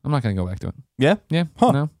think? I'm not going to go back to it. Yeah? Yeah.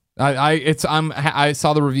 Huh. No. I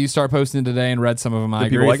saw the reviews start posting today and read some of them. I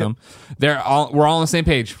agree with them. We're all on the same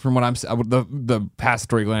page from what I'm the past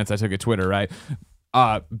 3 glances I took at Twitter, right?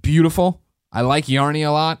 Beautiful. I like Yarny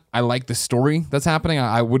a lot. I like the story that's happening.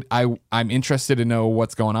 I'm interested to know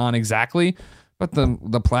what's going on exactly. But the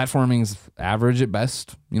platforming's average at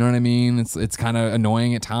best. You know what I mean? It's kind of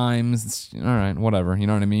annoying at times. It's, all right, whatever. You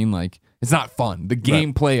know what I mean? Like, it's not fun. The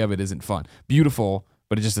gameplay of it isn't fun. Beautiful,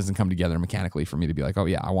 but it just doesn't come together mechanically for me to be like, oh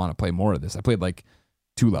yeah, I want to play more of this. I played like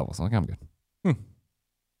 2 levels. I'm like, I'm good.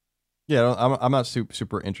 Yeah, I'm not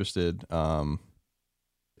super interested in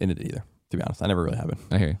it either, to be honest. I never really have been.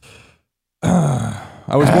 I hear you.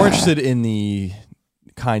 I was more interested in the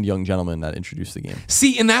kind young gentleman that introduced the game.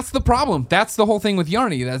 See, and that's the problem. That's the whole thing with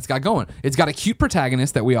Yarny that's got going. It's got a cute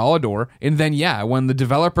protagonist that we all adore, and then when the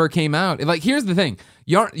developer came out, like, here's the thing.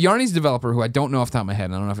 Yarny's developer, who I don't know off the top of my head,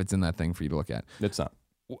 and I don't know if it's in that thing for you to look at. It's not.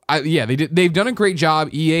 They've done a great job.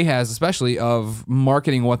 EA has, especially, of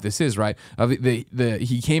marketing what this is, right?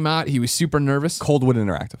 He came out, he was super nervous. Coldwood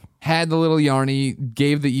Interactive had the little Yarny,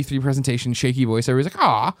 gave the E3 presentation, shaky voice. Everybody's like,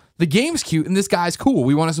 "Ah, the game's cute and this guy's cool.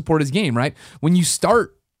 We want to support his game," right? When you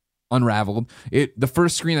start Unraveled, the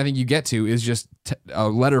first screen I think you get to is just a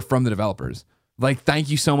letter from the developers. Like, thank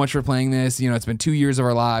you so much for playing this. You know, it's been 2 years of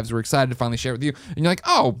our lives. We're excited to finally share it with you. And you're like,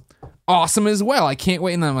 oh, awesome as well. I can't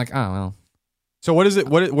wait. And then I'm like, oh well. So what is it?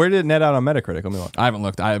 Where did it net out on Metacritic? Let me look. I haven't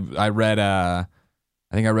looked. I read. I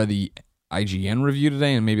think I read the IGN review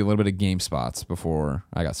today and maybe a little bit of GameSpot's before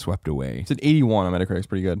I got swept away. It's an 81 on Metacritic. It's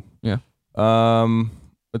pretty good. Yeah.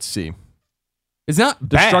 Let's see. It's not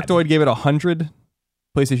bad. Destructoid gave it 100.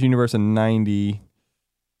 PlayStation Universe a 90.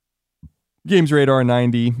 Games Radar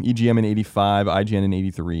 90. EGM an 85. IGN an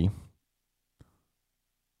 83.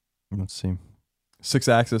 Let's see.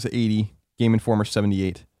 6-Axis 80. Game Informer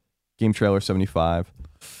 78. Game Trailer 75.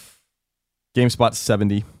 GameSpot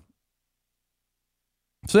 70.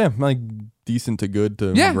 So yeah, like decent to good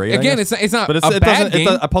to great. Again, it's not but a bad game.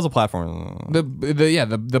 It's a puzzle platform. The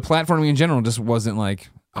platforming in general just wasn't like,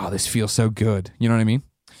 oh, this feels so good. You know what I mean?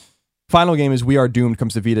 Final game is We Are Doomed,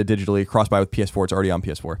 comes to Vita digitally, cross-buy with PS4. It's already on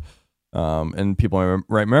PS4. And people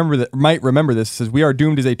might remember this. It says We Are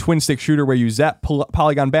Doomed is a twin-stick shooter where you zap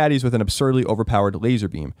polygon baddies with an absurdly overpowered laser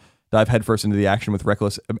beam. Dive headfirst into the action with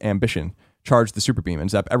reckless ambition. Charge the super beam and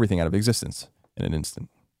zap everything out of existence in an instant.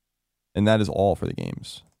 And that is all for the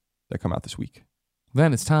games that come out this week.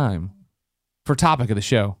 Then it's time for topic of the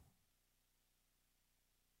show.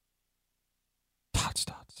 Tots.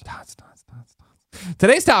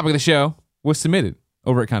 Today's topic of the show was submitted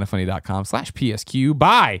over at kindoffunny.com/PSQ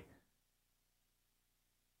by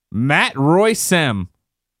Matt Roy Sem.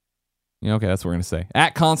 Yeah, okay, that's what we're going to say.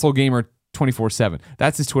 At Console Gamer 24/7.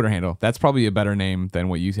 That's his Twitter handle. That's probably a better name than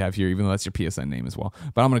what you have here, even though that's your PSN name as well.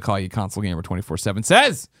 But I'm going to call you Console Gamer 24/7.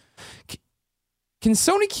 Says, can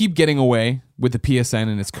Sony keep getting away with the PSN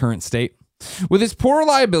in its current state? With its poor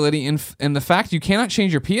reliability and the fact you cannot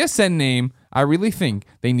change your PSN name, I really think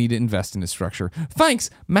they need to invest in its structure. Thanks,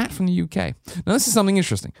 Matt from the UK. Now, this is something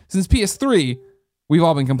interesting. Since PS3, we've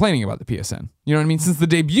all been complaining about the PSN. You know what I mean? Since the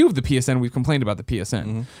debut of the PSN, we've complained about the PSN.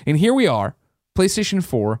 Mm-hmm. And here we are, PlayStation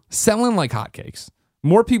 4, selling like hotcakes.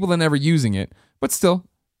 More people than ever using it, but still,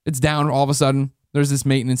 it's down all of a sudden. There's this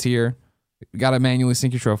maintenance here. You got to manually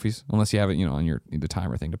sync your trophies unless you have it, on the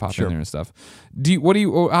timer thing to pop in there and stuff. How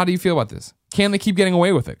do you feel about this? Can they keep getting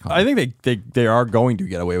away with it, Colin? I think they are going to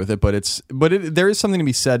get away with it, but there is something to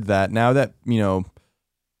be said that now that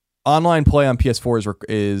online play on PS4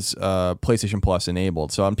 is PlayStation Plus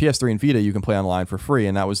enabled. So on PS3 and Vita, you can play online for free,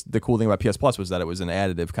 and that was the cool thing about PS Plus was that it was an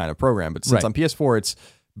additive kind of program. But since on PS4, it's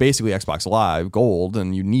basically Xbox Live Gold,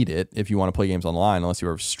 and you need it if you want to play games online, unless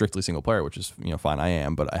you're strictly single player, which is fine. I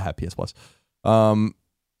am, but I have PS Plus.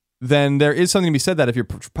 Then there is something to be said that if you're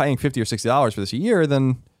paying $50 or $60 for this a year,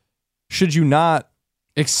 then should you not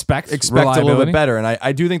expect a little bit better? And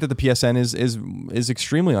I do think that the PSN is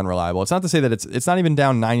extremely unreliable. It's not to say that it's not even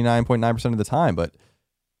down 99.9% of the time, but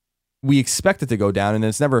we expect it to go down, and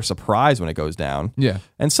it's never a surprise when it goes down. Yeah.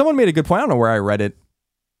 And someone made a good point. I don't know where I read it.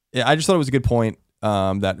 I just thought it was a good point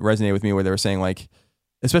that resonated with me, where they were saying, like,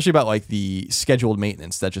 especially about like the scheduled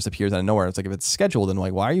maintenance that just appears out of nowhere. It's like, if it's scheduled, then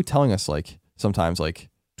like, why are you telling us like sometimes like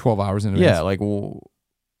 12 hours in advance? Yeah, like,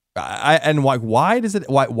 why does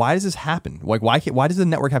this happen? Like, why does the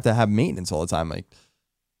network have to have maintenance all the time? Like,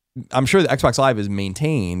 I'm sure the Xbox Live is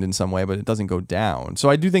maintained in some way, but it doesn't go down.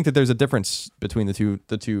 So I do think that there's a difference between the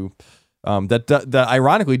two. That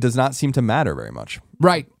ironically does not seem to matter very much.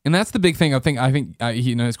 Right. And that's the big thing. I think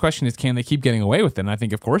his question is, can they keep getting away with it? And I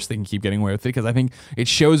think, of course, they can keep getting away with it, because I think it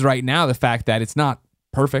shows right now the fact that it's not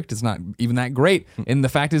perfect. It's not even that great. And the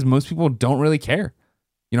fact is, most people don't really care.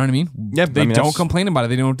 You know what I mean? Yeah, they don't complain about it.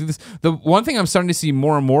 They don't do this. The one thing I'm starting to see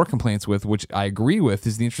more and more complaints with, which I agree with,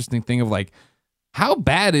 is the interesting thing of like, how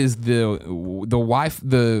bad is the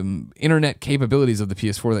internet capabilities of the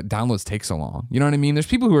PS4 that downloads take so long? You know what I mean? There's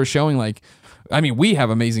people who are showing like, I mean, we have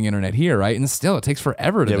amazing internet here, right? And still, it takes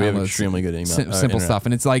forever to download. We have extremely good simple internet stuff.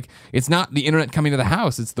 And it's like, it's not the internet coming to the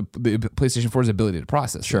house; it's the PlayStation 4's ability to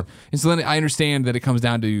process. Sure. It. And so then I understand that it comes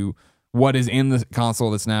down to what is in the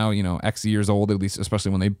console that's now X years old, at least,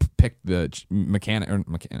 especially when they picked the mechanic,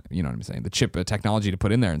 you know what I'm saying, the chip technology to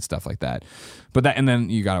put in there and stuff like that. But that, and then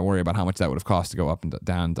you got to worry about how much that would have cost to go up and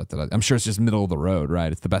down. I'm sure it's just middle of the road,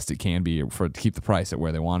 right? It's the best it can be to keep the price at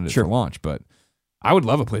where they wanted it for launch. But I would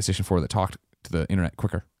love a PlayStation 4 that talked to the internet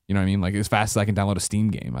quicker. You know what I mean? Like, as fast as I can download a Steam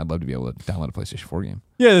game, I'd love to be able to download a PlayStation 4 game.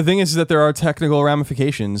 Yeah, the thing is that there are technical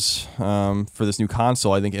ramifications for this new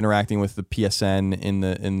console. I think interacting with the PSN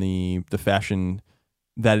in the fashion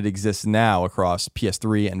that it exists now across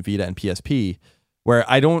PS3 and Vita and PSP, where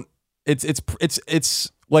I don't,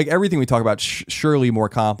 it's like everything we talk about, surely more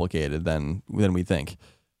complicated than we think.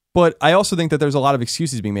 But I also think that there's a lot of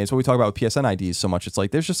excuses being made. It's what we talk about with PSN IDs so much. It's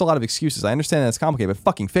like, there's just a lot of excuses. I understand that it's complicated, but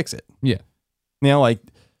fucking fix it. Yeah. Like,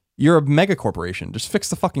 you're a mega corporation. Just fix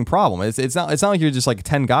the fucking problem. It's not like you're just like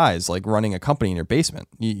 10 guys like running a company in your basement.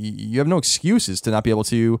 You have no excuses to not be able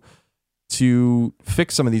to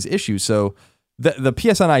fix some of these issues. So the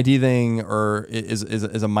PSN ID thing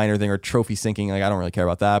is a minor thing, or trophy syncing. Like, I don't really care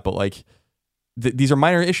about that, but like these are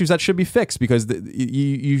minor issues that should be fixed, because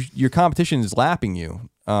your competition is lapping you.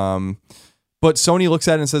 But Sony looks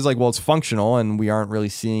at it and says like, well, it's functional, and we aren't really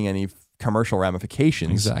seeing any commercial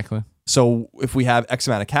ramifications. Exactly. So if we have X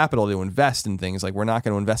amount of capital to invest in things, like, we're not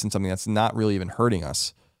going to invest in something that's not really even hurting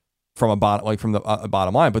us from a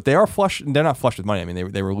bottom line. But they are flush. They're not flush with money. I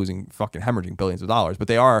mean, they were losing, fucking hemorrhaging billions of dollars, but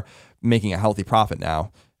they are making a healthy profit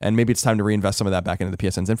now. And maybe it's time to reinvest some of that back into the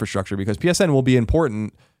PSN's infrastructure, because PSN will be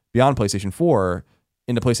important beyond PlayStation 4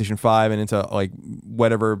 into PlayStation 5 and into like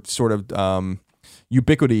whatever sort of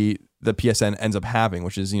ubiquity the PSN ends up having,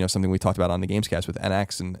 which is, something we talked about on the Gamescast with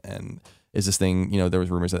NX and is this thing, there was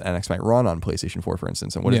rumors that NX might run on PlayStation 4, for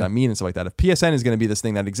instance. And what does that mean and stuff like that? If PSN is going to be this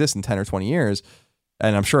thing that exists in 10 or 20 years,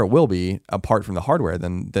 and I'm sure it will be, apart from the hardware,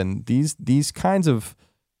 then these kinds of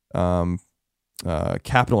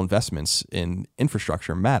capital investments in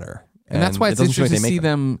infrastructure matter. And that's why it's interesting to see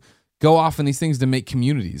them go off in these things to make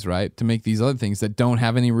communities, right? To make these other things that don't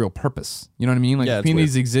have any real purpose. You know what I mean? Like,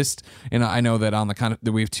 communities exist, and I know that on that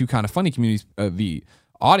we have two kind of funny communities. The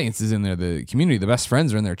audience is in there, the community, the best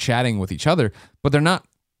friends are in there chatting with each other, but they're not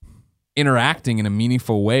interacting in a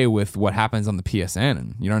meaningful way with what happens on the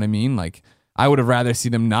PSN. You know what I mean? Like, I would have rather see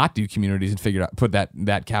them not do communities and put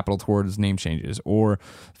that capital towards name changes, or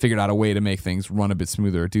figured out a way to make things run a bit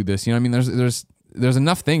smoother, or do this. You know what I mean? There's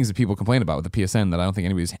enough things that people complain about with the PSN that I don't think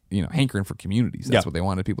anybody's hankering for communities. That's what they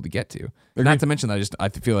wanted people to get to. Agreed. Not to mention that I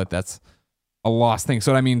feel that that's a lost thing.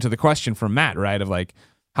 So I mean, to the question from Matt, right, of like,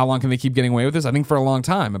 how long can they keep getting away with this? I think for a long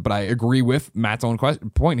time. But I agree with Matt's own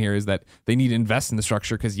point here is that they need to invest in the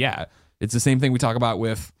structure because, yeah, it's the same thing we talk about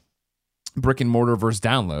with brick and mortar versus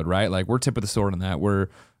download, right? Like we're tip of the sword on that.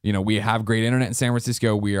 We have great internet in San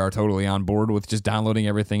Francisco. We are totally on board with just downloading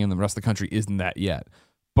everything, and the rest of the country isn't that yet.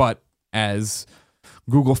 But as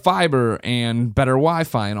Google Fiber and better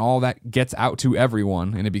Wi-Fi and all that gets out to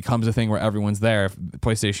everyone, and it becomes a thing where everyone's there, if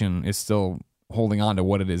PlayStation is still holding on to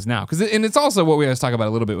what it is now. And it's also what we always talk about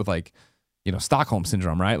a little bit with like, Stockholm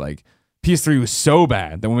syndrome, right? Like PS3 was so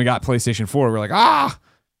bad that when we got PlayStation 4, we're like,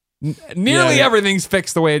 nearly everything's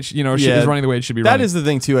fixed the way it is running the way it should be running. That is the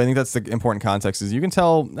thing too. I think that's the important context is you can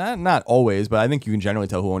tell, not always, but I think you can generally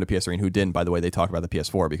tell who owned a PS3 and who didn't by the way they talk about the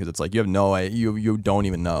PS4 because it's like you have no idea, you don't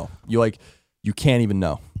even know. You can't even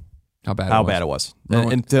know how bad it was.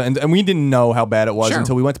 And we didn't know how bad it was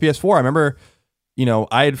until we went to PS4. I remember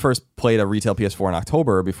I had first played a retail PS4 in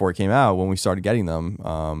October before it came out when we started getting them.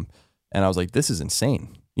 And I was like, this is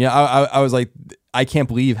insane. I was like, I can't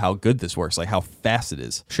believe how good this works, like how fast it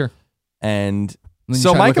is. Sure. And then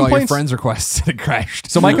so my complaints, friends' requests and it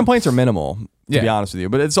crashed. So my complaints are minimal, to be honest with you.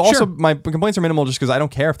 But it's also my complaints are minimal just because I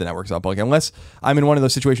don't care if the network's up. Like unless I'm in one of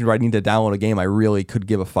those situations where I need to download a game, I really could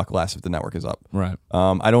give a fuck less if the network is up. Right.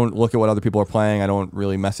 I don't look at what other people are playing. I don't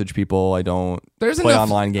really message people. I don't play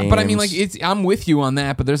online games. But I mean, like I'm with you on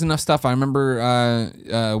that. But there's enough stuff. I remember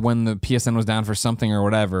when the PSN was down for something or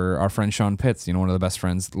whatever. Our friend Sean Pitts, one of the best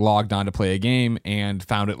friends, logged on to play a game and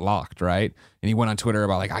found it locked. Right. And he went on Twitter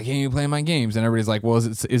about like, I can't even play my games. And everybody's like, well,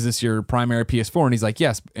 is this your primary PS4? And he's like,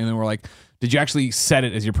 yes. And then we're like, did you actually set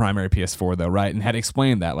it as your primary PS4 though? Right. And had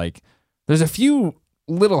explained that like, there's a few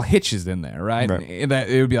little hitches in there, right? That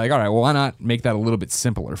it would be like, all right, well, why not make that a little bit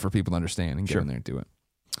simpler for people to understand and get in there and do it?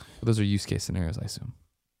 But those are use case scenarios, I assume.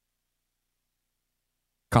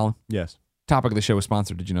 Colin? Yes. Topic of the show was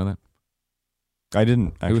sponsored. Did you know that? I didn't,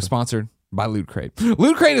 actually. It was sponsored by Loot Crate.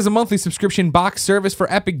 Loot Crate is a monthly subscription box service for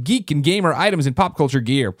epic geek and gamer items and pop culture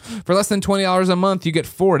gear. For less than $20 a month, you get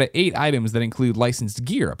 4 to 8 items that include licensed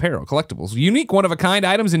gear, apparel, collectibles, unique one-of-a-kind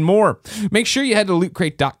items, and more. Make sure you head to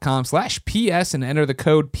lootcrate.com/PS and enter the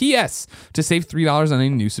code PS to save $3 on any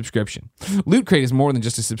new subscription. Loot Crate is more than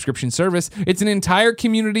just a subscription service. It's an entire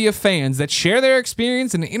community of fans that share their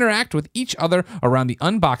experience and interact with each other around the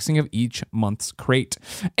unboxing of each month's crate.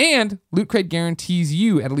 And Loot Crate guarantees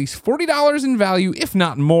you at least $40 in value, if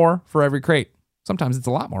not more, for every crate. Sometimes it's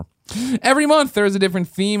a lot more. Every month, there is a different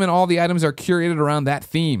theme, and all the items are curated around that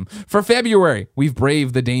theme. For February, we've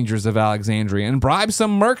braved the dangers of Alexandria and bribed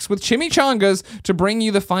some mercs with chimichangas to bring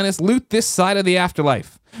you the finest loot this side of the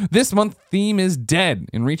afterlife. This month's theme is Dead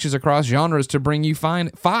and reaches across genres to bring you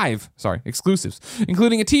five exclusives,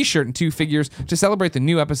 including a t-shirt and 2 figures to celebrate the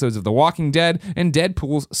new episodes of The Walking Dead and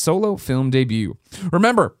Deadpool's solo film debut.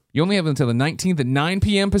 Remember, you only have until the 19th at 9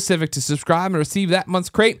 p.m. Pacific to subscribe and receive that month's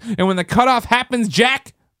crate, and when the cutoff happens,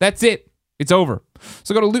 Jack, that's it. It's over.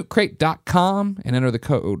 So go to lootcrate.com and enter the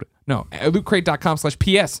code. No,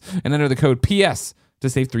 lootcrate.com/PS and enter the code PS to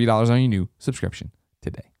save $3 on your new subscription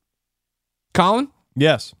today. Colin?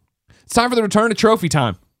 Yes. It's time for the return to trophy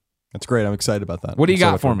time. That's great. I'm excited about that. What do you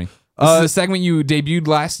got for me? This is a segment you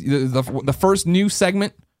debuted the first new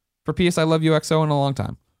segment for PS I Love You XO in a long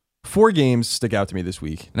time. 4 games stick out to me this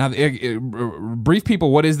week. Now, brief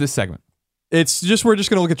people, what is this segment? It's just, we're just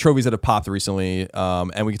going to look at trophies that have popped recently,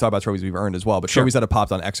 and we can talk about trophies we've earned as well, but trophies that have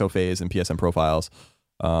popped on XO Phase and PSN profiles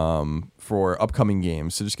for upcoming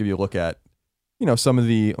games. So just give you a look at, some of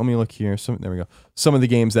the, let me look here. There we go. Some of the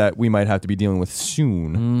games that we might have to be dealing with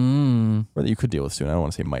soon, or that you could deal with soon. I don't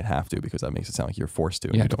want to say might have to because that makes it sound like you're forced to.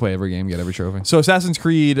 You have to play every game, get every trophy. So Assassin's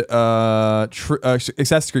Creed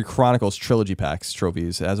Chronicles Trilogy Packs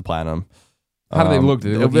trophies as a platinum. How do they look?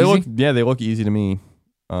 Do they look easy? They look easy to me.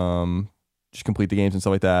 Just complete the games and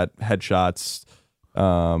stuff like that. Headshots,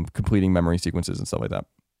 completing memory sequences and stuff like that.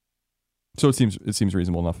 So it seems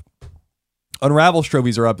reasonable enough. Unravel's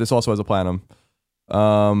trophies are up. This also has a platinum.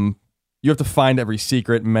 You have to find every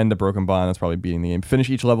secret, mend a broken bond. That's probably beating the game. Finish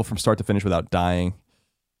each level from start to finish without dying.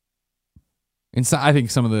 I think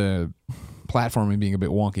some of the platforming being a bit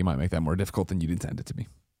wonky might make that more difficult than you'd intend it to be.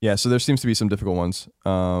 Yeah, so there seems to be some difficult ones.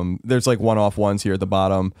 There's like one-off ones here at the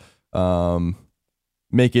bottom.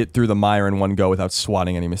 Make it through the mire in one go without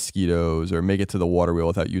swatting any mosquitoes, or make it to the water wheel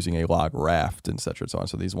without using a log raft, etc. and so on.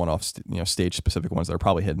 So these one-off, stage-specific ones that are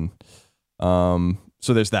probably hidden.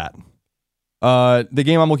 So there's that. The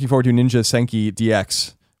game I'm looking forward to, Ninja Senki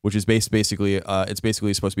DX, which is basically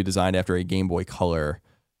supposed to be designed after a Game Boy Color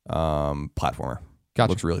platformer. Gotcha.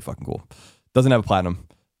 Looks really fucking cool. Doesn't have a platinum,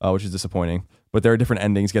 which is disappointing. But there are different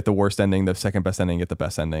endings. Get the worst ending, the second best ending, get the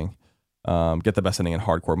best ending. Get the best ending in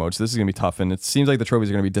hardcore mode. So this is going to be tough, and it seems like the trophies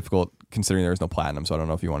are going to be difficult considering there is no platinum. So I don't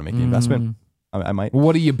know if you want to make the investment. I might.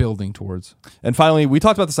 What are you building towards? And finally, we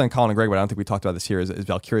talked about this on Colin and Greg, but I don't think we talked about this here. Is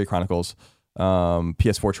Valkyria Chronicles.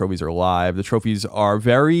 PS4 trophies are live. The trophies are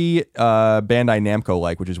very Bandai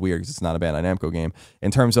Namco-like, which is weird because it's not a Bandai Namco game.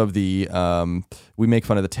 In terms of the, we make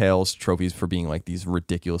fun of the Tales trophies for being like these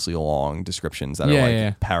ridiculously long descriptions that are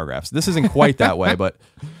like paragraphs. This isn't quite that way, but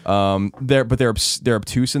they're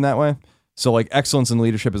obtuse in that way. So like excellence in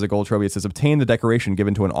leadership is a gold trophy. It says obtain the decoration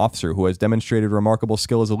given to an officer who has demonstrated remarkable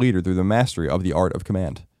skill as a leader through the mastery of the art of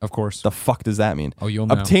command. Of course. The fuck does that mean? Oh, you'll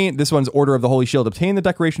know. Obtain this one's Order of the Holy Shield. Obtain the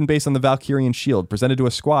decoration based on the Valkyrian shield presented to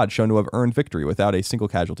a squad shown to have earned victory without a single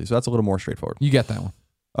casualty. So that's a little more straightforward. You get that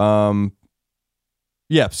one.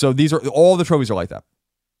 Yeah. So these are all the trophies are like that.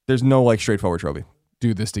 There's no like straightforward trophy.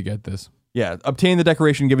 Do this to get this. Yeah. Obtain the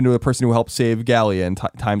decoration given to a person who helped save Gallia in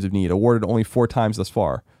times of need. Awarded only 4 times thus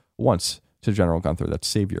far. Once to General Gunther, that's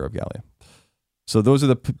savior of Gallia. So those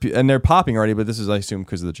are and they're popping already, but this is, I assume,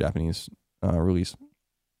 because of the Japanese release.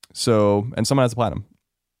 So, and someone has a platinum.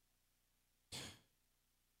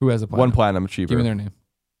 Who has a platinum? One platinum achiever. Give me their name.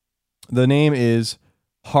 The name is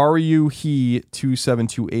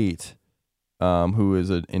Haruhi2728, who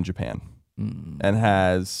is in Japan and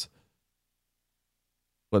has,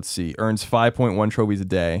 let's see, earns 5.1 trophies a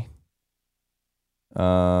day.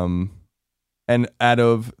 And out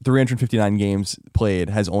of 359 games played,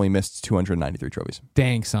 has only missed 293 trophies.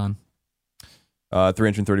 Dang, son.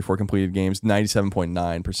 334 completed games,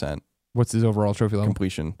 97.9%. What's his overall trophy level?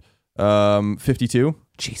 Completion. 52.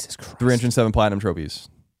 Jesus Christ. 307 platinum trophies.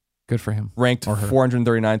 Good for him. Ranked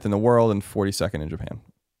 439th in the world and 42nd in Japan.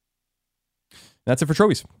 That's it for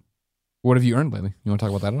trophies. What have you earned lately? You want to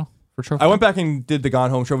talk about that at all? For trophies? I went back and did the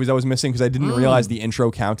Gone Home trophies I was missing because I didn't realize the intro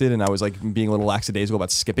counted, and I was like being a little lackadaisical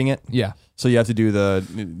about skipping it. Yeah. So you have to do the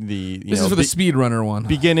This is for the speedrunner one.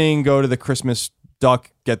 Beginning, go to the Christmas duck,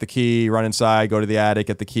 get the key, run inside, go to the attic,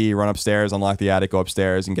 get the key, run upstairs, unlock the attic, go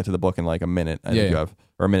upstairs, and get to the book in like a minute. I think you have,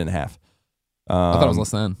 or a minute and a half. I thought it was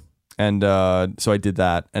less than. And so I did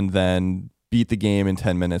that, and then beat the game in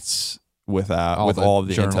 10 minutes with all of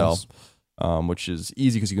the journals. intel, which is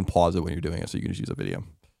easy because you can pause it when you're doing it, so you can just use a video.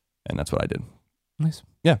 And that's what I did. Nice.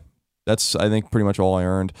 Yeah. That's, I think, pretty much all I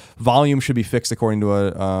earned. Volume should be fixed according to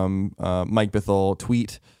a Mike Bithell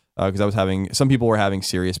tweet, because some people were having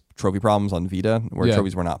serious trophy problems on Vita where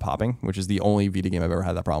trophies were not popping, which is the only Vita game I've ever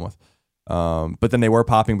had that problem with. But then they were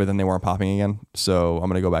popping, but then they weren't popping again. So I'm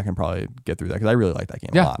going to go back and probably get through that because I really like that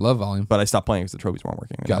game a lot. Yeah, love Volume. But I stopped playing because the trophies weren't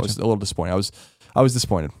working. Gotcha. I was a little disappointed. I was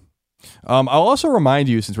disappointed. I'll also remind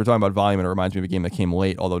you, since we're talking about Volume, and it reminds me of a game that came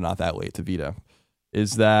late, although not that late, to Vita,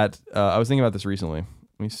 is that I was thinking about this recently.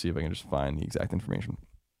 Let me see if I can just find the exact information.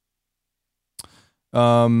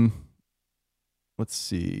 Let's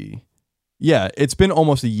see. Yeah, it's been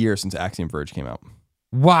almost a year since Axiom Verge came out.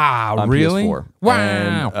 Wow, on really? PS4.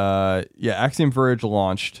 Wow. And, Axiom Verge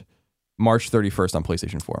launched March 31st on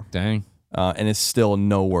PlayStation 4. Dang. And it's still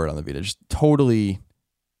no word on the Vita. Just totally,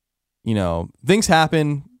 things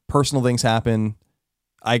happen. Personal things happen.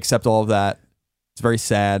 I accept all of that. It's very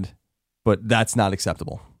sad, but that's not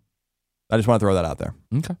acceptable. I just want to throw that out there.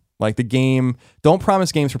 Okay. Like the game, don't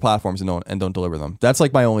promise games for platforms and don't deliver them. That's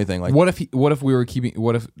like my only thing. Like, what if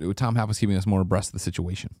Tom Happ was keeping us more abreast of the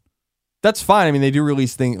situation? That's fine. I mean, they do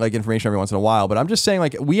release information every once in a while, but I'm just saying,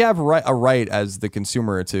 like, we have a right as the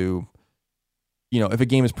consumer to, if a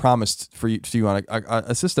game is promised to you on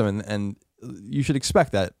a system, and you should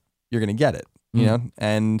expect that you're going to get it.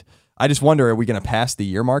 And I just wonder, are we going to pass the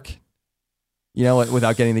year mark?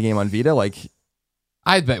 Without getting the game on Vita, like.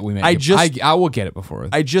 I bet we may. I will get it before.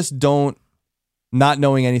 I just don't, not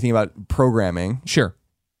knowing anything about programming. Sure.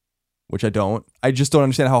 Which I don't. I just don't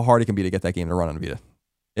understand how hard it can be to get that game to run on Vita.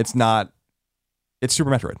 It's Super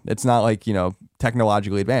Metroid. It's not like,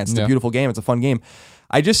 technologically advanced. It's a beautiful game. It's a fun game.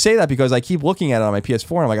 I just say that because I keep looking at it on my PS4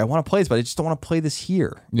 and I'm like, I want to play this, but I just don't want to play this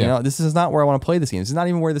here. Yeah. This is not where I want to play this game. This is not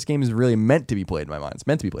even where this game is really meant to be played in my mind. It's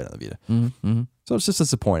meant to be played on the Vita. Mm-hmm. So it's just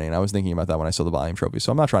disappointing. And I was thinking about that when I saw the Volume trophy.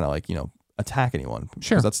 So I'm not trying to attack anyone.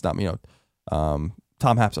 Sure. Because that's not,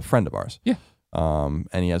 Tom Happ's a friend of ours. Yeah.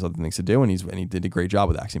 And he has other things to do, and he did a great job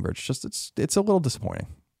with Axiom Verge. It's a little disappointing.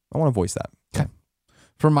 I want to voice that. Okay.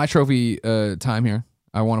 For my trophy time here,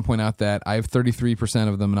 I want to point out that I have 33%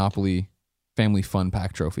 of the Monopoly Family Fun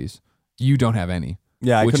Pack trophies. You don't have any.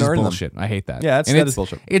 Yeah, which is earn bullshit. them. I hate that. Yeah, that is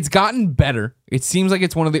bullshit. It's gotten better. It seems like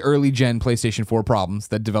it's one of the early gen PlayStation 4 problems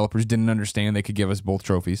that developers didn't understand they could give us both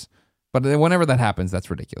trophies. But whenever that happens, that's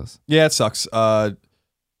ridiculous. Yeah, it sucks.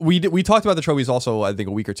 We talked about the trophies also, I think,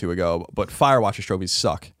 a week or two ago, but Firewatch's trophies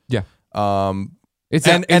suck. Yeah. It's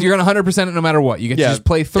and you're gonna 100% it no matter what. You get to just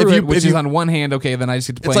play through it, which is on one hand okay. Then I just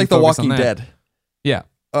get to play. It's like The Walking Dead. Yeah.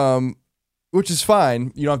 Which is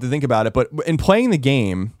fine. You don't have to think about it. But in playing the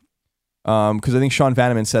game, because I think Sean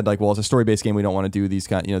Vanneman said like, well, it's a story-based game. We don't want to do these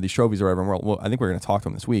these trophies or whatever. Well, I think we're going to talk to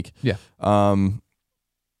him this week. Yeah.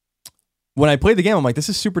 When I played the game, I'm like, this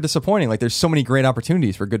is super disappointing. Like, there's so many great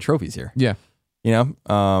opportunities for good trophies here. Yeah. You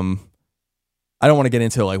know. I don't want to get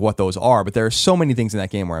into like what those are, but there are so many things in that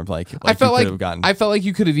game where I'm like I felt like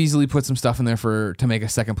you could have easily put some stuff in there to make a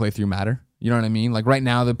second playthrough matter. You know what I mean? Like right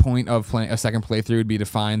now, the point of playing a second playthrough would be to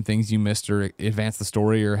find things you missed or advance the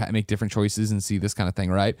story or make different choices and see this kind of thing,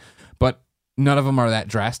 right? But none of them are that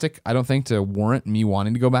drastic, I don't think, to warrant me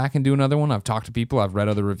wanting to go back and do another one. I've talked to people, I've read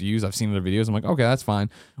other reviews, I've seen other videos. I'm like, okay, that's fine.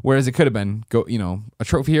 Whereas it could have been a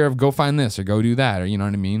trophy here of go find this or go do that, or you know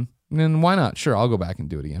what I mean? And then why not? Sure, I'll go back and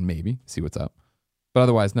do it again, maybe see what's up. But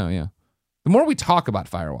otherwise, no, yeah. The more we talk about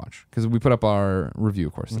Firewatch, because we put up our review,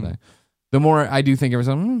 of course, today, the more I do think every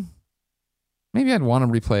time, maybe I'd want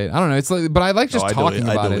to replay it. I don't know. It's like, but I like just talking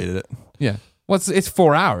about it. I deleted it. Yeah. Well, it's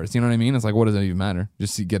 4 hours. You know what I mean? It's like, what does it even matter?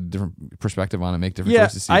 Just to get a different perspective on it, make different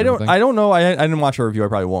choices. I don't know. I didn't watch a review. I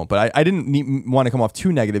probably won't. But I didn't want to come off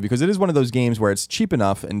too negative because it is one of those games where it's cheap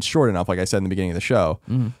enough and short enough, like I said in the beginning of the show.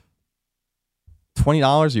 $20?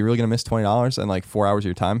 Are you really going to miss $20 and like 4 hours of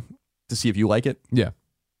your time to see if you like it? Yeah.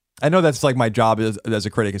 I know that's like my job as a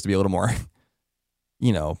critic is to be a little more,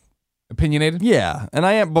 opinionated. Yeah, and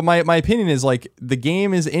I am, but my opinion is like the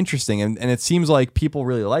game is interesting and it seems like people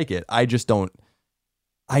really like it. I just don't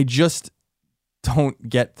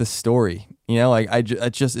get the story. Like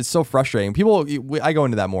it's so frustrating. I go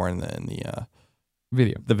into that more in the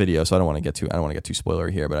video, so I don't want to get too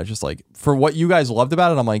spoilery here. But I just like for what you guys loved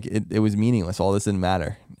about it, I'm like it was meaningless. All this didn't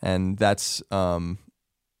matter, and that's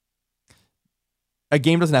a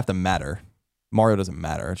game doesn't have to matter. Mario doesn't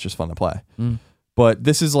matter. It's just fun to play. But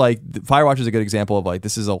this is like Firewatch is a good example of like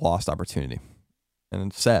this is a lost opportunity,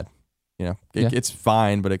 and it's sad. It's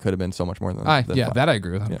fine, but it could have been so much more than that. That I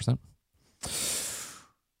agree with 100%.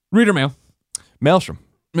 Reader mail, Maelstrom,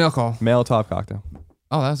 mail call, mail top cocktail.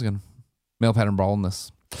 Oh, that was good. Mail pattern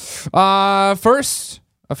baldness. First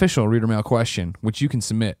official reader mail question, which you can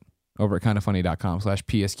submit over at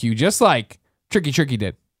kindafunny.com/PSQ, just like Tricky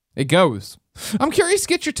did. It goes. I'm curious to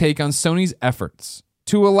get your take on Sony's efforts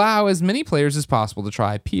to allow as many players as possible to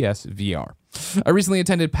try PSVR. I recently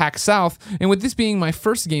attended PAX South, and with this being my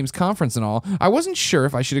first games conference and all, I wasn't sure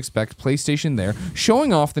if I should expect PlayStation there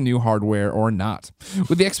showing off the new hardware or not.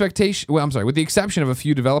 With the exception of a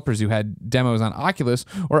few developers who had demos on Oculus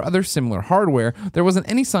or other similar hardware, there wasn't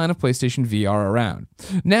any sign of PlayStation VR around.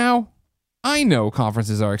 Now, I know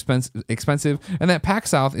conferences are expensive and that PAX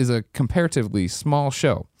South is a comparatively small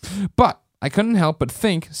show, but I couldn't help but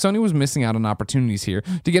think Sony was missing out on opportunities here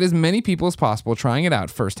to get as many people as possible trying it out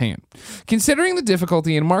firsthand. Considering the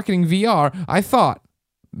difficulty in marketing VR, I thought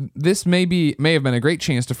this may have been a great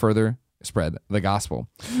chance to further spread the gospel.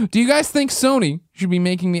 Do you guys think Sony should be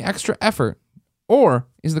making the extra effort, or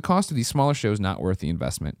is the cost of these smaller shows not worth the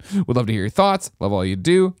investment? Would love to hear your thoughts. Love all you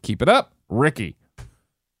do. Keep it up. Ricky.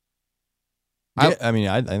 Yeah,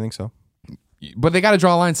 I think so. But they got to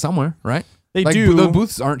draw a line somewhere, right? They do. The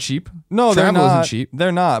booths aren't cheap. No, Travel they're not. Isn't cheap.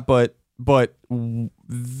 They're not. But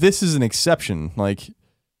this is an exception. Like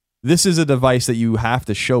this is a device that you have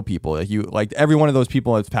to show people. Like every one of those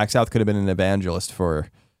people at PAX South could have been an evangelist for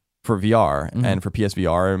VR and for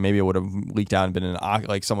PSVR. Maybe it would have leaked out and been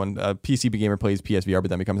like someone a PC gamer plays PSVR, but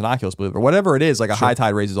then becomes an Oculus believer, or whatever it is. Like a high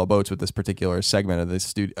tide raises all boats with this particular segment of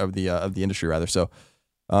the industry, rather. So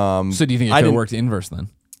do you think it could have worked inverse then?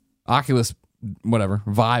 Oculus, whatever,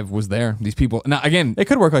 Vive was there. These people. Now, again, it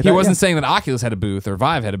could work like that. He wasn't saying that Oculus had a booth or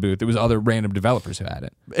Vive had a booth. It was other random developers who had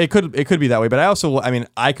it. It could be that way. But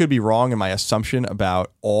I could be wrong in my assumption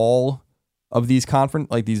about all of these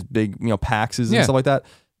these big, PAXs and stuff like that.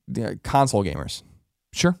 Console gamers.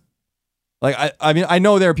 Sure. Like, I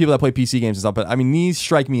know there are people that play PC games and stuff, but these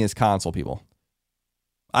strike me as console people.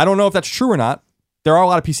 I don't know if that's true or not. There are a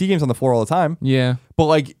lot of PC games on the floor all the time. Yeah.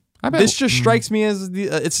 But this just strikes me as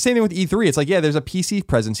it's the same thing with E3. It's like, yeah, there's a PC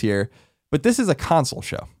presence here, but this is a console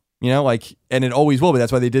show, and it always will be.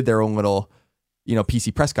 That's why they did their own little,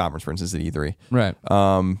 PC press conference, for instance, at E3. Right.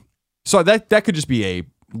 So that could just be a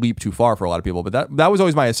leap too far for a lot of people, but that was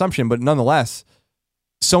always my assumption. But nonetheless,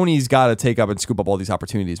 Sony's got to take up and scoop up all these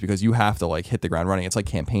opportunities because you have to hit the ground running. It's like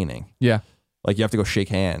campaigning. Yeah. Like you have to go shake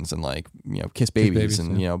hands and kiss babies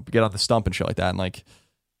and get off the stump and shit like that. And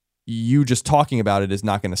you just talking about it is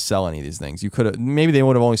not going to sell any of these things. You could have, maybe they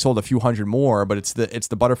would have only sold a few hundred more, but it's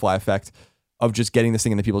the butterfly effect of just getting this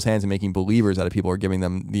thing into people's hands and making believers out of people, or giving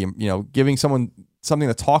them giving someone something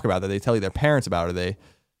to talk about that they tell their parents about, or they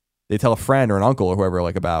tell a friend or an uncle or whoever,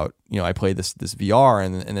 like, about, I played this VR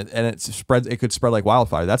and it spreads. It could spread like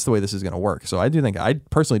wildfire. That's the way this is going to work. So I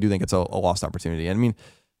personally do think it's a lost opportunity. And I mean,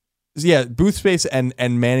 yeah, booth space and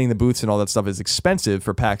manning the booths and all that stuff is expensive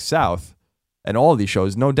for PAX South and all of these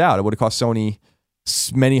shows. No doubt, it would have cost Sony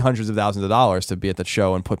many hundreds of thousands of dollars to be at that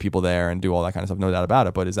show and put people there and do all that kind of stuff. No doubt about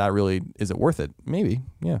it. But is it worth it? Maybe.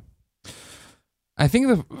 Yeah. I think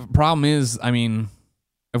the problem is, I mean,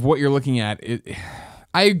 of what you're looking at,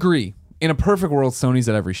 I agree. In a perfect world, Sony's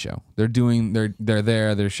at every show. They're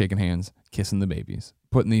there, they're shaking hands, kissing the babies,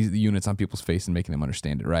 putting these units on people's face and making them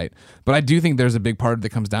understand it, right? But I do think there's a big part that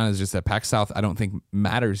comes down is just that PAX South, I don't think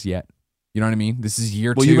matters yet. You know what I mean? This is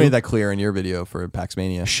year 2. Well, you made that clear in your video for PAX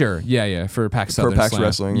Mania. Sure. Yeah. For PAX Southern for PAX Slam.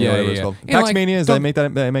 Wrestling. Yeah. It's called. PAX Mania, did I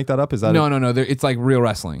make that up? Is that No. It's like real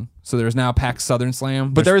wrestling. So there's now PAX Southern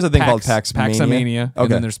Slam. But there is a thing called PAX Mania. Mania. And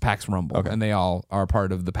then there's PAX Rumble. Okay. And they all are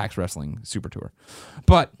part of the PAX Wrestling Super Tour.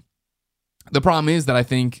 But the problem is that I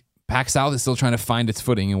think PAX South is still trying to find its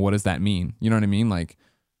footing, and what does that mean? You know what I mean? Like,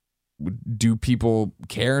 do people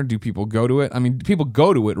care? Do people go to it? I mean, people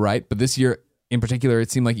go to it, right? But this year in particular, it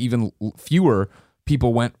seemed like even fewer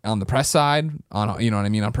people went on the press side, on, you know what I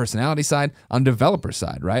mean, on personality side, on developer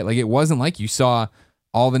side, right? Like, it wasn't like you saw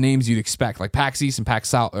all the names you'd expect, like PAX East and PAX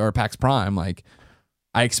South or PAX Prime. Like,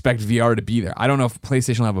 I expect VR to be there. I don't know if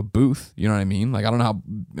PlayStation will have a booth, you know what I mean? Like, I don't know how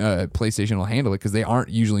PlayStation will handle it, because they aren't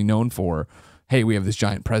usually known for, hey, we have this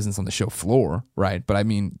giant presence on the show floor, right? But I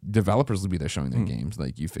mean, developers will be there showing their games,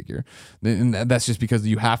 like, you figure. And that's just because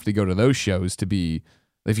you have to go to those shows to be,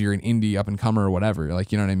 if you're an indie up-and-comer or whatever,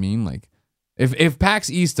 like, you know what I mean? Like, if PAX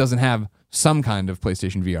East doesn't have some kind of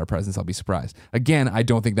PlayStation VR presence, I'll be surprised. Again, I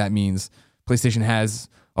don't think that means PlayStation has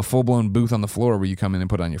a full-blown booth on the floor where you come in and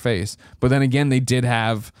put it on your face. But then again, they did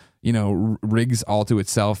have, rigs all to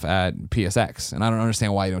itself at PSX, and I don't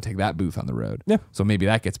understand why you don't take that booth on the road. Yeah. So maybe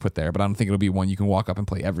that gets put there, but I don't think it'll be one you can walk up and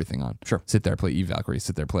play everything on. Sure. Sit there, play Valkyrie,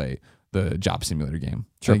 sit there, play the job simulator game.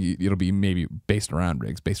 Sure. Like, it'll be maybe based around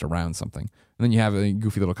rigs, based around something. And then you have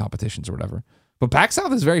goofy little competitions or whatever. But PAX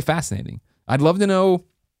South is very fascinating. I'd love to know,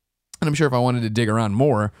 and I'm sure if I wanted to dig around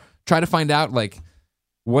more, try to find out, like,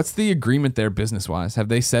 what's the agreement there business-wise? Have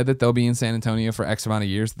they said that they'll be in San Antonio for X amount of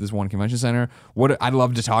years at this one convention center? I'd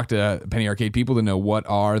love to talk to Penny Arcade people to know what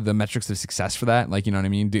are the metrics of success for that. Like, you know what I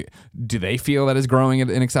mean? Do they feel that is growing at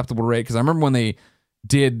an acceptable rate? Because I remember when they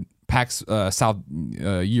did PAX South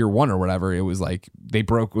year 1 or whatever, it was like they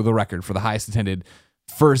broke the record for the highest attended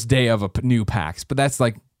first day of a new PAX. But that's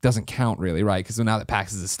like, doesn't count really, right? Because now that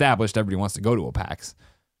PAX is established, everybody wants to go to a PAX.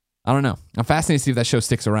 I don't know. I'm fascinated to see if that show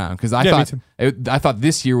sticks around, because I thought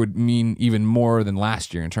this year would mean even more than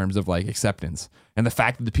last year in terms of, like, acceptance, and the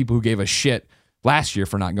fact that the people who gave us shit last year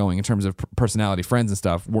for not going in terms of personality friends and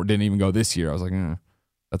stuff didn't even go this year. I was like,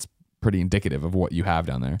 that's pretty indicative of what you have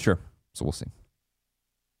down there. Sure. So we'll see.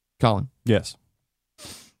 Colin. Yes.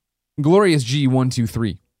 Glorious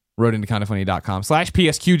G123 wrote into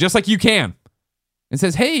kindafunny.com/PSQ, just like you can, and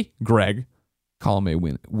says, hey, Greg, Colin may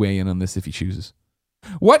weigh in on this if he chooses.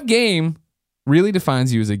 What game really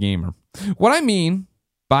defines you as a gamer? What I mean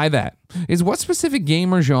by that is, what specific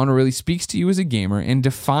game or genre really speaks to you as a gamer and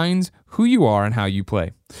defines who you are and how you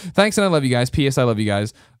play? Thanks, and I love you guys. P.S. I love you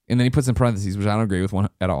guys. And then he puts in parentheses, which I don't agree with one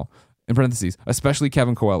at all. In parentheses, especially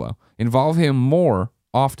Kevin Coelho. Involve him more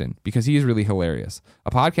often, because he is really hilarious. A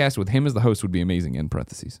podcast with him as the host would be amazing, in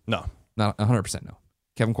parentheses. No. Not 100% no.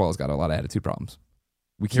 Kevin Coelho's got a lot of attitude problems.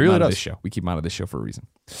 We keep really him out of this show. We keep him out of this show for a reason.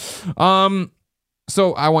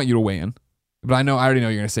 So I want you to weigh in, but I already know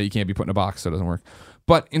you're going to say you can't be put in a box, so it doesn't work.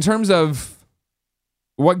 But in terms of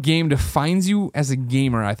what game defines you as a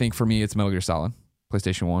gamer, I think for me it's Metal Gear Solid,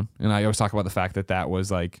 PlayStation 1. And I always talk about the fact that was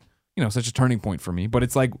like, such a turning point for me. But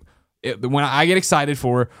it's like, when I get excited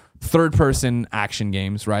for third-person action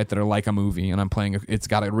games, right, that are like a movie, and I'm playing, it's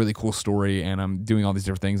got a really cool story, and I'm doing all these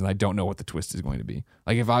different things, and I don't know what the twist is going to be.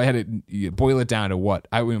 Like, if I had to boil it down to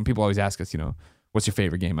when people always ask us, what's your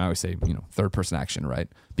favorite game? I always say, third-person action, right?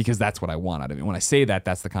 Because that's what I want out of it. When I say that,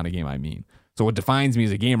 that's the kind of game I mean. So what defines me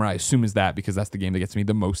as a gamer, I assume, is that, because that's the game that gets me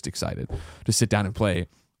the most excited to sit down and play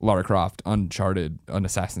Lara Croft, Uncharted, an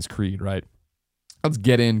Assassin's Creed, right? Let's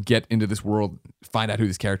get into this world, find out who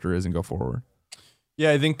this character is, and go forward.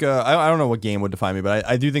 Yeah, I think I don't know what game would define me, but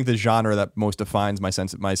I do think the genre that most defines my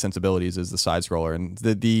sensibilities is the side scroller, and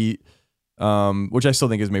the which I still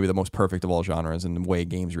think is maybe the most perfect of all genres, and the way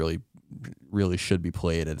games really should be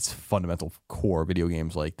played at its fundamental core. Video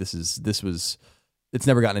games like it's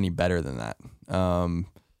never gotten any better than that.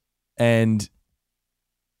 And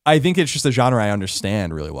I think it's just a genre I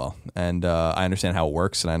understand really well, and I understand how it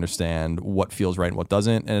works, and I understand what feels right and what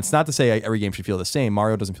doesn't. And it's not to say every game should feel the same.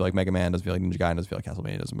 Mario doesn't feel like Mega Man, doesn't feel like Ninja Gaiden, doesn't feel like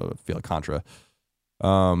Castlevania, doesn't feel like Contra,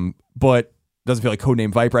 but doesn't feel like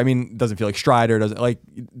Codename Viper. I mean, doesn't feel like Strider, doesn't like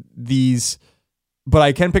these. But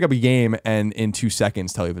I can pick up a game and in 2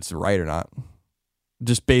 seconds tell you if it's right or not,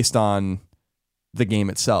 just based on the game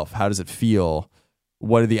itself. How does it feel?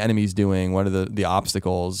 What are the enemies doing? What are the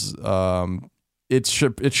obstacles? It's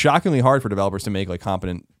shockingly hard for developers to make like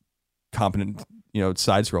competent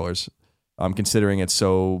side scrollers, considering it's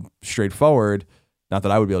so straightforward. Not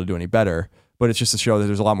that I would be able to do any better, but it's just to show that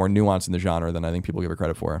there's a lot more nuance in the genre than I think people give it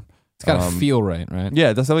credit for. It's got to feel right?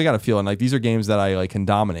 Yeah, that's how we got to feel. And like these are games that I like can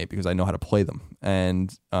dominate because I know how to play them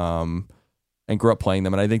and grew up playing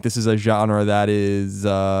them. And I think this is a genre that is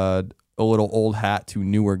a little old hat to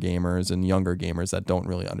newer gamers and younger gamers that don't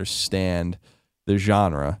really understand the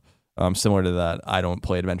genre. Similar to that, I don't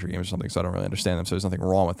play adventure games or something, so I don't really understand them. So there's nothing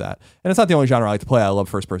wrong with that. And it's not the only genre I like to play. I love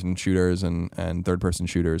first-person shooters and third-person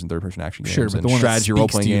shooters and third-person action games and strategy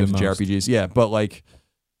role-playing games and JRPGs. Yeah, but like,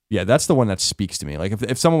 yeah, that's the one that speaks to me. Like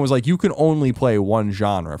if someone was like, you can only play one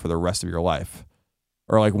genre for the rest of your life,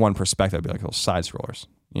 or like one perspective, I'd be like, those side scrollers.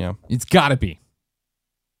 You know, it's got to be.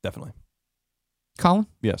 Definitely. Colin?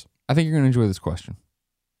 Yes. I think you're going to enjoy this question.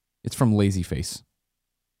 It's from Lazyface.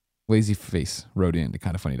 Lazyface wrote in to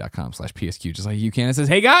kindafunny.com/PSQ, just like you can. It says,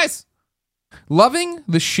 hey guys, loving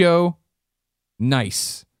the show.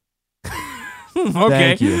 Nice. Okay.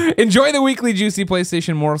 Thank you. Enjoy the weekly juicy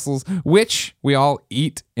PlayStation morsels, which we all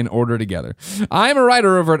eat in order together. I'm a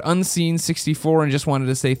writer over at Unseen64 and just wanted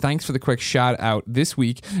to say thanks for the quick shout out this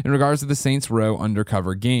week in regards to the Saints Row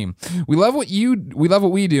undercover game. We love what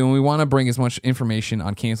we do, and we want to bring as much information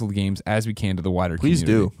on canceled games as we can to the wider community. Please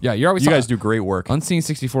do. Yeah, you guys do great work.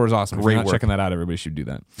 Unseen64 is awesome. If you're not checking that out, everybody should do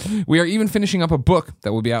that. We are even finishing up a book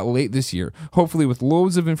that will be out late this year, hopefully with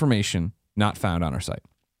loads of information not found on our site.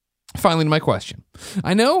 Finally, to my question.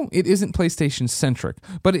 I know it isn't PlayStation centric,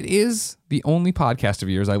 but it is the only podcast of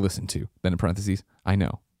yours I listen to. Then in parentheses, I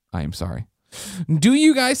know. I am sorry. Do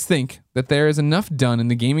you guys think that there is enough done in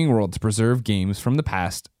the gaming world to preserve games from the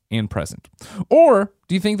past and present? Or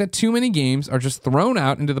do you think that too many games are just thrown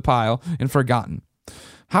out into the pile and forgotten?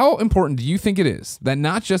 How important do you think it is that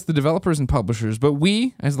not just the developers and publishers, but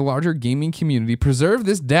we, as the larger gaming community, preserve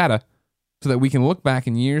this data so that we can look back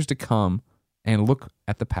in years to come and look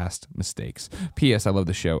at the past mistakes? P.S. I love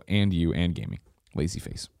the show and you and gaming.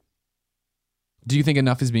 Lazyface. Do you think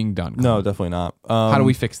enough is being done, Colin? No, definitely not. How do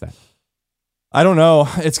we fix that? I don't know.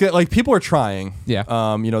 It's good. Like people are trying. Yeah.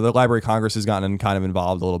 The Library of Congress has gotten kind of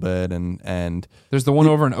involved a little bit, and there's the one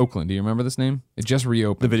over in Oakland. Do you remember this name? It just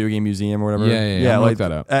reopened. The Video Game Museum or whatever. Yeah. Look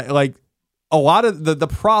that up. Like a lot of the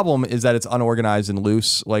problem is that it's unorganized and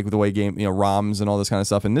loose, like the way game, ROMs and all this kind of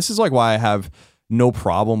stuff. And this is like why I have no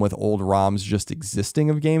problem with old ROMs just existing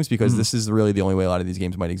of games, because this is really the only way a lot of these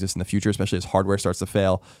games might exist in the future, especially as hardware starts to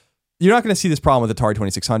fail. You're not going to see this problem with Atari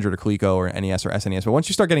 2600 or Coleco or NES or SNES, but once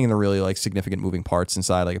you start getting into really like significant moving parts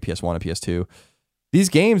inside like a PS1 and PS2, these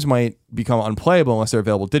games might become unplayable unless they're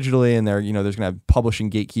available digitally, and they're, there's going to have publishing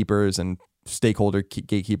gatekeepers and stakeholder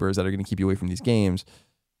gatekeepers that are going to keep you away from these games.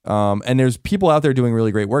 And there's people out there doing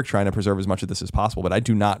really great work trying to preserve as much of this as possible, but I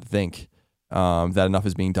do not think that enough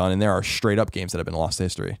is being done, and there are straight up games that have been lost to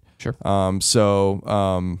history. Sure. Going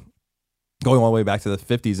all the way back to the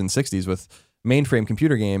 50s and 60s with mainframe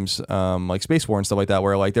computer games like Space War and stuff like that,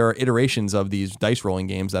 where like there are iterations of these dice rolling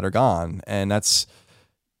games that are gone, and it's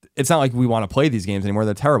not like we want to play these games anymore.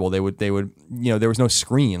 They're terrible. They would there was no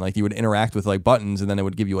screen. Like you would interact with like buttons, and then it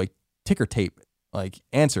would give you like ticker tape like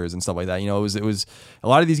answers and stuff like that. It was a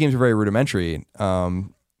lot of these games were very rudimentary.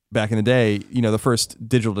 Back in the day, the first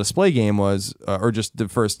digital display game was, or just the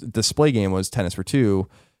first display game was Tennis for Two,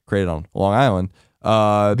 created on Long Island.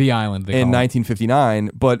 The Island, in 1959.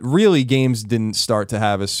 But really, games didn't start to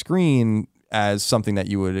have a screen as something that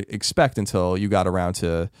you would expect until you got around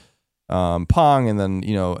to Pong, and then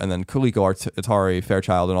Coleco, Atari,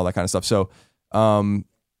 Fairchild, and all that kind of stuff. So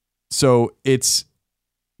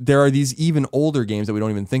there are these even older games that we don't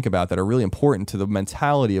even think about that are really important to the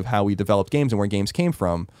mentality of how we developed games and where games came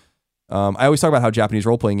from. I always talk about how Japanese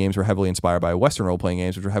role-playing games were heavily inspired by Western role-playing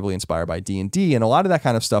games, which were heavily inspired by D&D, and a lot of that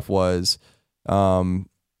kind of stuff was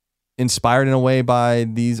inspired in a way by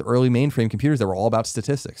these early mainframe computers that were all about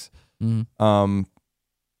statistics. So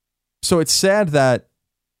it's sad that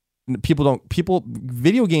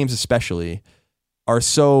video games especially, are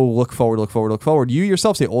so look forward. You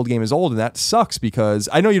yourself say old game is old, and that sucks, because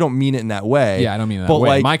I know you don't mean it in that way. Yeah, I don't mean it that way.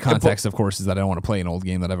 Like, my context, of course, is that I don't want to play an old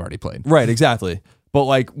game that I've already played. Right, exactly. But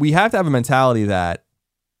like we have to have a mentality that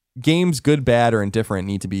games, good, bad, or indifferent,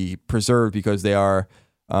 need to be preserved because they are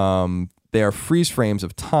freeze frames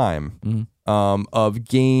of time, of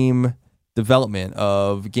game development,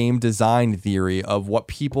 of game design theory, of what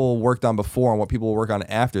people worked on before and what people will work on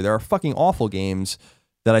after. There are fucking awful games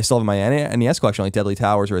that I still have in my NES collection, like Deadly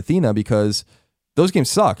Towers or Athena, because those games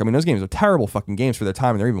suck. I mean, those games are terrible fucking games for their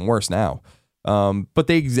time, and they're even worse now. But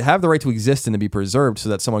they have the right to exist and to be preserved so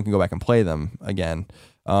that someone can go back and play them again.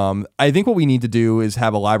 I think what we need to do is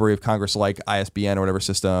have a Library of Congress like ISBN or whatever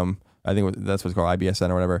system. I think that's what's called, IBSN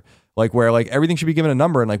or whatever. Like where like everything should be given a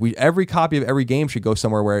number, and like every copy of every game should go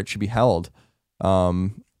somewhere where it should be held,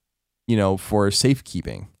 for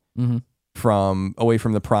safekeeping. Away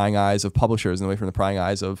from the prying eyes of publishers and away from the prying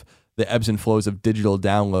eyes of the ebbs and flows of digital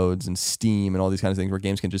downloads and Steam and all these kinds of things where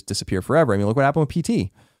games can just disappear forever. I mean, look what happened with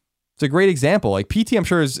PT. It's a great example. Like PT, I'm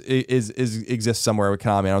sure is exists somewhere with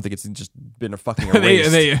Konami. I don't think it's just been a fucking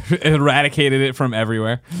erased. they eradicated it from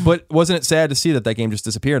everywhere. But wasn't it sad to see that game just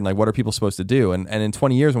disappeared? And like, what are people supposed to do? And in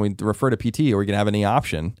 20 years, when we refer to PT, are we gonna have any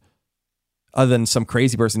option other than some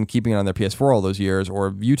crazy person keeping it on their PS4 all those years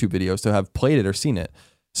or YouTube videos to have played it or seen it?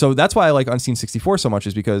 So that's why I like Unseen64 so much,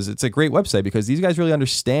 is because it's a great website, because these guys really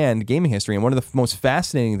understand gaming history. And one of the most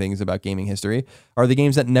fascinating things about gaming history are the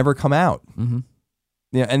games that never come out.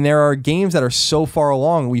 Yeah, and there are games that are so far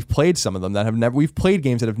along. We've played some of them that have never. We've played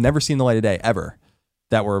games that have never seen the light of day ever,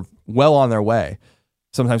 that were well on their way.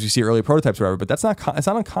 Sometimes you see early prototypes or whatever, but that's not. It's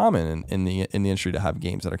not uncommon in the industry to have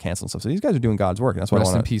games that are canceled and stuff. So these guys are doing God's work. And that's why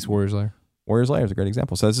Rest in peace, Warriors Lair. Warriors Lair is a great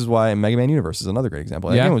example. So this is why Mega Man Universe is another great example.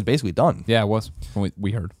 That game was basically done. Yeah, it was.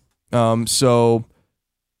 We heard. So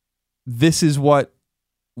this is what.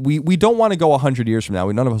 We don't want to go 100 years from now.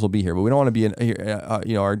 None of us will be here, but we don't want to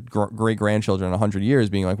be our great grandchildren in 100 years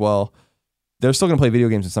being like, well, they're still going to play video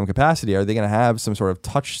games in some capacity. Are they going to have some sort of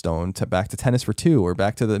touchstone to back to Tennis for Two or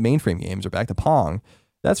back to the mainframe games or back to Pong?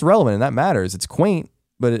 That's relevant and that matters. It's quaint,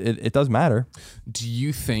 but it does matter. Do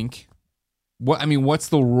you think? What's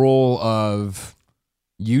the role of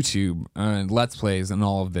YouTube and Let's Plays and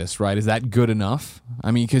all of this? Right? Is that good enough? I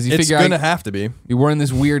mean, because it's going to have to be. We're in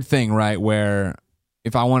this weird thing, right, where.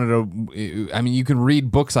 If I wanted to, you can read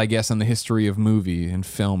books, I guess, on the history of movie and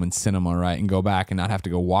film and cinema, right, and go back and not have to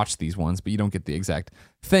go watch these ones, but you don't get the exact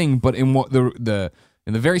thing. But in what in the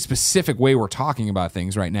very specific way we're talking about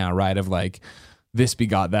things right now, right, of like this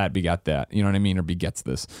begot that, you know what I mean, or begets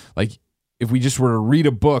this. Like if we just were to read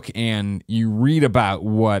a book and you read about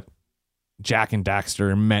what Jack and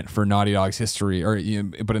Daxter meant for Naughty Dog's history,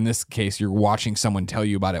 but in this case, you're watching someone tell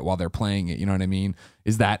you about it while they're playing it. You know what I mean?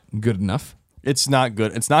 Is that good enough? It's not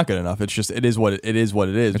good. It's not good enough. It's just it is what it is.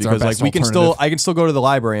 It's because like I can still go to the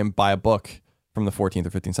library and buy a book from the 14th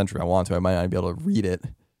or 15th century if I want to. I might not be able to read it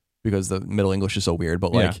because the Middle English is so weird.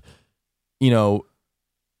 But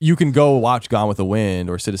you can go watch Gone with the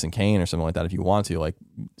Wind or Citizen Kane or something like that if you want to. Like,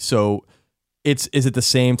 so is it the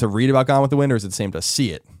same to read about Gone with the Wind, or is it the same to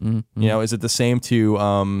see it? Mm-hmm. Is it the same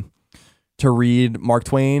to read Mark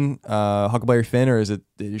Twain, Huckleberry Finn, or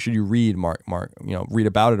should you read read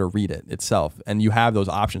about it or read it itself? And you have those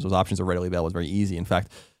options. Those options are readily available. It's very easy. In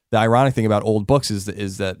fact, the ironic thing about old books is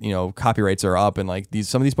that copyrights are up and like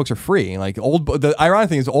some of these books are free. And like the ironic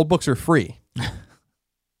thing is old books are free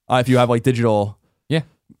if you have like digital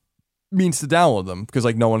means to download them, because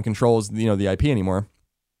like no one controls the IP anymore.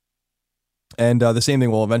 And the same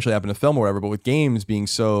thing will eventually happen to film or whatever, but with games being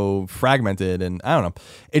so fragmented, and I don't know,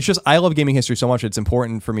 it's just, I love gaming history so much. It's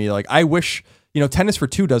important for me. Like I wish, Tennis for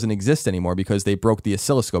Two doesn't exist anymore because they broke the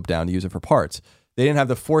oscilloscope down to use it for parts. They didn't have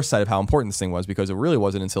the foresight of how important this thing was, because it really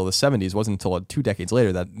wasn't until the 70s, it wasn't until 2 decades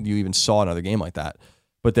later that you even saw another game like that.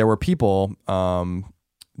 But there were people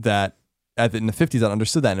that in the 50s that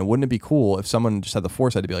understood that, and wouldn't it be cool if someone just had the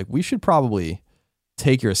foresight to be like, we should probably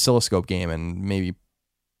take your oscilloscope game and maybe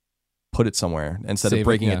put it somewhere instead of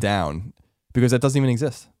breaking it down, because that doesn't even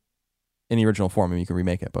exist in the original form. I mean, you can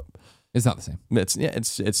remake it, but it's not the same. It's and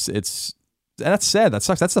that's sad. That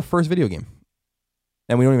sucks. That's the first video game,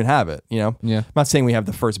 and we don't even have it. Yeah. I'm not saying we have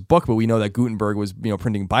the first book, but we know that Gutenberg was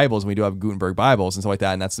printing Bibles, and we do have Gutenberg Bibles and stuff like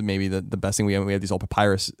that. And that's maybe the best thing we have. We have these old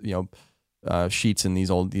papyrus sheets and these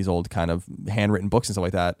old kind of handwritten books and stuff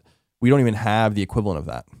like that. We don't even have the equivalent of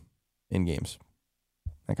that in games.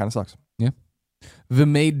 That kind of sucks. Yeah.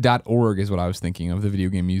 TheMade.org is what I was thinking of, the video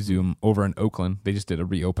game museum over in Oakland. They just did a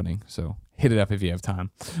reopening, so hit it up if you have time.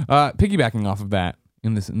 Piggybacking off of that,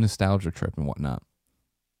 in this nostalgia trip and whatnot,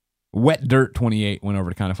 Wet Dirt 28 went over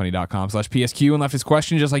to kindafunny.com/PSQ and left his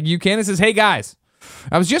question just like you can. It says, hey guys,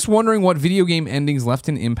 I was just wondering what video game endings left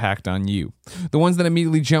an impact on you. The ones that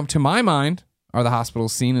immediately jumped to my mind are the hospital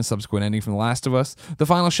scene and subsequent ending from The Last of Us, the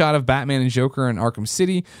final shot of Batman and Joker in Arkham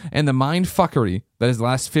City, and the mind fuckery that is the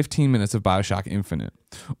last 15 minutes of Bioshock Infinite.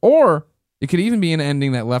 Or it could even be an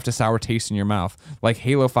ending that left a sour taste in your mouth, like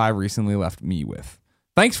Halo 5 recently left me with.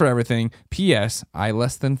 Thanks for everything. P.S. I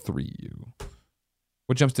less than 3 you.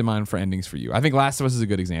 What jumps to mind for endings for you? I think Last of Us is a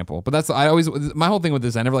good example, but my whole thing with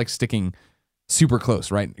this, I never like sticking super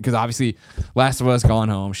close, right? Because obviously Last of Us, Gone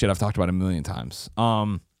Home, shit I've talked about a million times.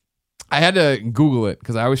 I had to Google it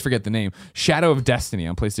because I always forget the name. Shadow of Destiny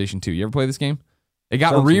on PlayStation 2. You ever play this game? It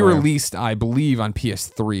got re-released, I believe, on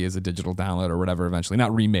PS3 as a digital download or whatever eventually.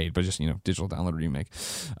 Not remade, but just, digital download remake.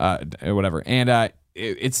 Whatever. And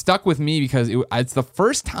it stuck with me because it's the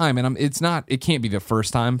first time, and it can't be the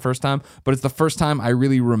first time, but it's the first time I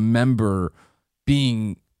really remember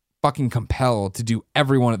being fucking compelled to do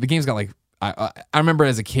every one of the game's got like, I remember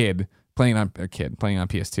as a kid playing on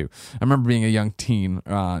PS2. I remember being a young teen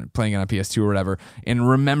playing it on PS2 or whatever, and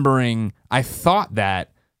remembering I thought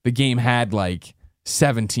that the game had like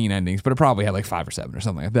 17 endings, but it probably had like 5 or 7 or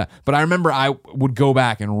something like that. But I remember I would go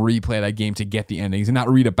back and replay that game to get the endings and not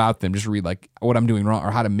read about them, just read like what I'm doing wrong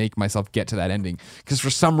or how to make myself get to that ending. Because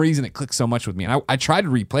for some reason it clicked so much with me. And I tried to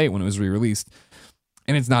replay it when it was re-released,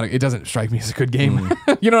 and it doesn't strike me as a good game.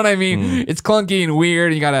 You know what I mean? It's clunky and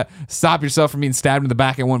weird. You got to stop yourself from being stabbed in the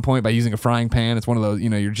back at one point by using a frying pan. It's one of those,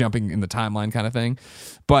 you're jumping in the timeline kind of thing.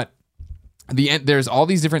 But there's all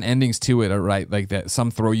these different endings to it, right? Like that,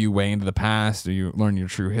 some throw you way into the past, or you learn your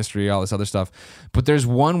true history, all this other stuff. But there's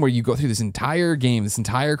one where you go through this entire game, this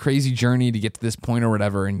entire crazy journey to get to this point or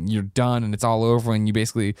whatever, and you're done, and it's all over, and you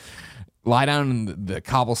basically lie down in the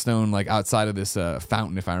cobblestone, like outside of this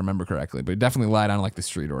fountain, if I remember correctly. But definitely lie down like the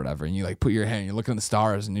street or whatever, and you like put your hand, you're looking at the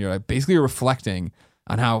stars, and you're like basically reflecting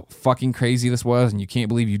on how fucking crazy this was, and you can't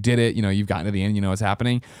believe you did it. You've gotten to the end, what's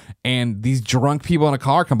happening, and these drunk people in a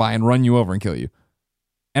car come by and run you over and kill you.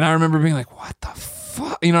 And I remember being like, what the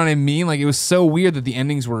fuck? You know what I mean? Like, it was so weird that the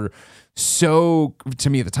endings were so, to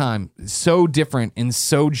me at the time, so different and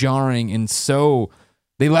so jarring, and so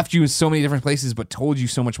they left you in so many different places, but told you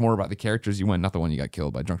so much more about the characters you went, not the one you got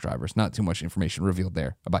killed by drunk drivers. Not too much information revealed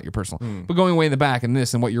there about your personal, but going way in the back and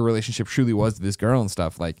this and what your relationship truly was to this girl and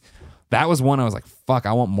stuff, like, that was one I was like, fuck,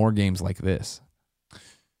 I want more games like this.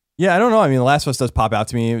 Yeah, I don't know. I mean, The Last of Us does pop out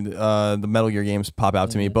to me. The Metal Gear games pop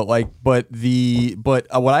out to me, but what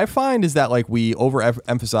I find is that like we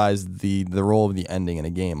overemphasize the role of the ending in a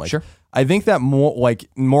game. Like, sure. I think that more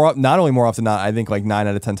not only more often than not, I think like 9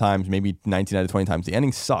 out of 10 times, maybe 19 out of 20 times, the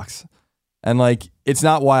ending sucks. And like, it's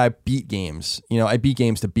not why I beat games. I beat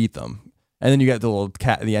games to beat them. And then you get the little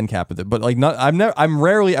the end cap of it. But like, I'm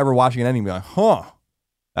rarely ever watching an ending and be like, huh,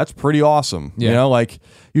 that's pretty awesome. Yeah. Like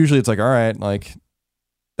usually it's like, all right, like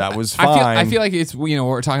that was fine. I feel like it's,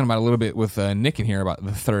 we're talking about a little bit with Nick in here about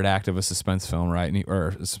the third act of a suspense film, right?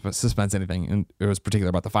 Or suspense anything. And it was particular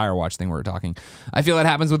about the Firewatch thing we were talking. I feel that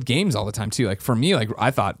happens with games all the time too. Like for me, like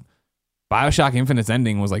I thought Bioshock Infinite's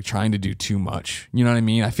ending was like trying to do too much. You know what I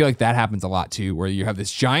mean? I feel like that happens a lot too, where you have this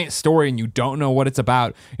giant story and you don't know what it's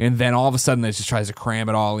about, and then all of a sudden it just tries to cram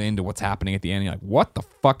it all into what's happening at the end. You're like, what the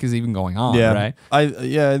fuck is even going on? Yeah, right?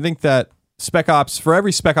 I think that Spec Ops, for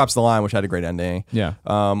every Spec Ops The Line, which had a great ending, yeah,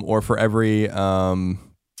 or for every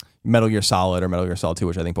Metal Gear Solid or Metal Gear Solid 2,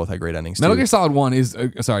 which I think both had great endings. Metal too. Gear Solid 1 is,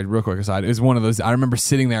 sorry, real quick aside, is one of those, I remember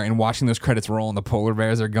sitting there and watching those credits roll and the polar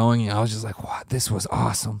bears are going, and I was just like, wow, this was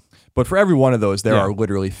awesome. But for every one of those, there are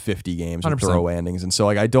literally 50 games with 100%. throwaway endings. And so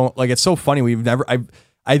like, I don't, like, it's so funny.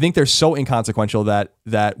 I think they're so inconsequential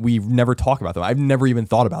that we never talk about them. I've never even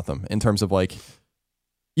thought about them in terms of like,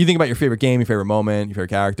 you think about your favorite game, your favorite moment, your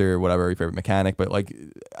favorite character, whatever, your favorite mechanic, but like,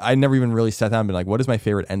 I never even really sat down and been like, what is my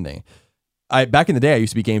favorite ending? Back in the day, I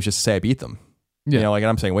used to beat games just to say I beat them. Yeah. And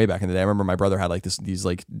I'm saying way back in the day, I remember my brother had like these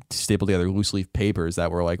like stapled together loose leaf papers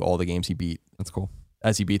that were like all the games he beat. That's cool.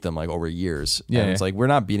 As he beat them like over years. Yeah. And it's like, we're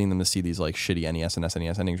not beating them to see these like shitty NES and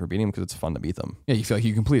SNES endings. We're beating them because it's fun to beat them. Yeah, you feel like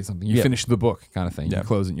you completed something. You finished the book kind of thing. You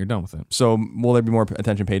close it and you're done with it. So will there be more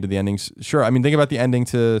attention paid to the endings? Sure. I mean, think about the ending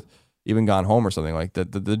to even Gone Home or something. Like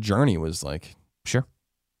the journey was like sure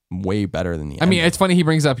way better than the ending. I mean, it's funny he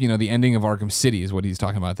brings up, the ending of Arkham City is what he's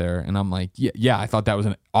talking about there. And I'm like, yeah, I thought that was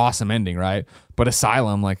an awesome ending, right? But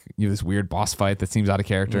Asylum, like, you have this weird boss fight that seems out of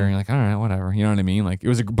character. And you're like, all right, whatever. You know what I mean? Like, it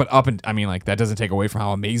was that doesn't take away from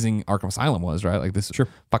how amazing Arkham Asylum was, right? Like, this is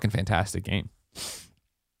fucking fantastic game.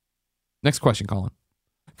 Next question, Colin,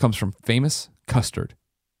 comes from Famous Custard.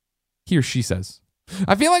 He or she says,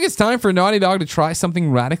 I feel like it's time for Naughty Dog to try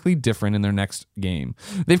something radically different in their next game.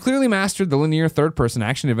 They've clearly mastered the linear third-person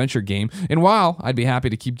action-adventure game, and while I'd be happy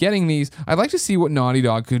to keep getting these, I'd like to see what Naughty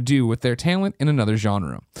Dog could do with their talent in another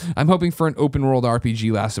genre. I'm hoping for an open-world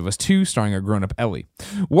RPG Last of Us 2 starring a grown-up Ellie.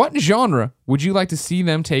 What genre would you like to see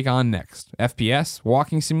them take on next? FPS?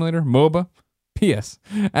 Walking simulator? MOBA? P.S.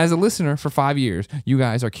 As a listener for 5 years, you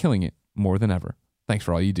guys are killing it more than ever. Thanks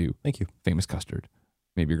for all you do. Thank you. Famous Custard.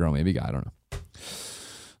 Maybe a girl, maybe a guy. I don't know.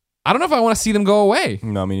 I don't know if I want to see them go away.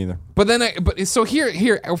 No, me neither. But then, so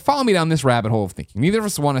here, follow me down this rabbit hole of thinking. Neither of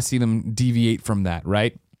us want to see them deviate from that,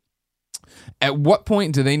 right? At what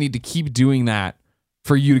point do they need to keep doing that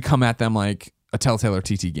for you to come at them like a Telltale or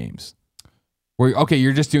TT Games? Where, okay,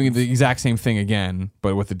 you're just doing the exact same thing again,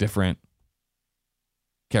 but with a different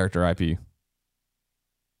character IP.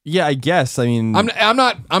 Yeah, I guess. I mean, I'm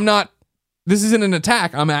not. This isn't an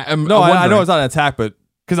attack. I know it's not an attack, but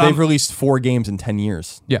because they've released 4 games in 10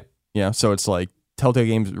 years. Yeah. Yeah. So it's like Telltale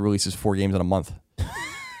Games releases 4 games in a month.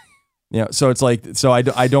 Yeah. So it's like, so I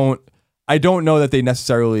don't know that they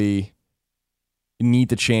necessarily need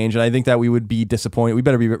to change. And I think that we would be disappointed. We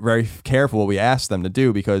better be very careful what we ask them to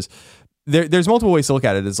do, because there's multiple ways to look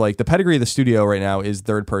at it. It's like the pedigree of the studio right now is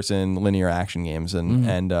third person linear action games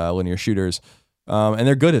and linear shooters. And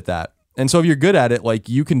they're good at that. And so if you're good at it, like,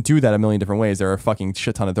 you can do that a million different ways. There are a fucking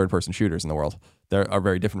shit ton of third-person shooters in the world. They are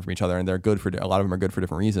very different from each other, and they're good for a lot of them are good for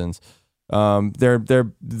different reasons.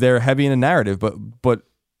 They're heavy in a narrative, but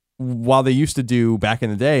while they used to do back in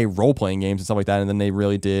the day role-playing games and stuff like that, and then they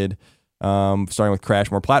really did, starting with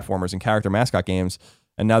Crash, more platformers and character mascot games,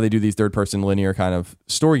 and now they do these third-person linear kind of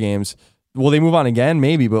story games. Will they move on again?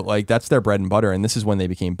 Maybe, but like, that's their bread and butter, and this is when they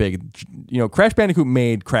became big. You know, Crash Bandicoot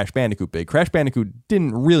made Crash Bandicoot big. Crash Bandicoot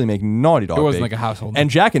didn't really make Naughty Dog big. It wasn't like a household. And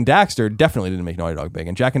Jak and Daxter definitely didn't make Naughty Dog big,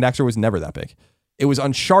 and Jak and Daxter was never that big. It was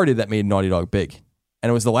Uncharted that made Naughty Dog big, and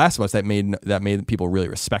it was The Last of Us that made people really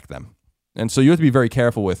respect them. And so you have to be very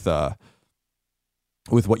careful with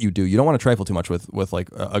what you do. You don't want to trifle too much with like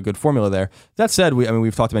a good formula there. That said,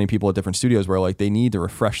 we've talked to many people at different studios where like they need to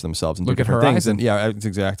refresh themselves and do different things. And yeah, that's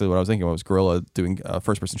exactly what I was thinking. It was Guerrilla doing a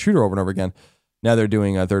first person shooter over and over again. Now they're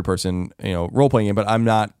doing a third person, role playing game, but I'm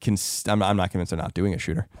not convinced they're not doing a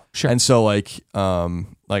shooter. Sure. And so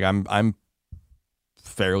I'm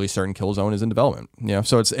fairly certain Killzone is in development.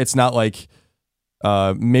 So it's not like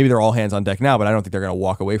maybe they're all hands on deck now, but I don't think they're going to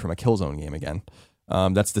walk away from a Killzone game again.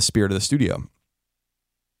 That's the spirit of the studio.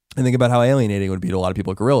 And think about how alienating it would be to a lot of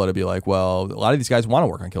people at Guerrilla to be like, well, a lot of these guys want to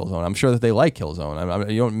work on Killzone. I'm sure that they like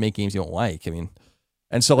Killzone. You don't make games you don't like. I mean,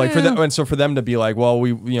 and so like for them to be like, well,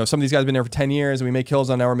 some of these guys have been there for 10 years and we make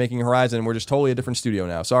Killzone, now we're making Horizon, and we're just totally a different studio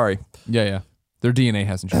now. Sorry. Yeah. Their DNA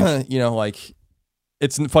hasn't changed. Like,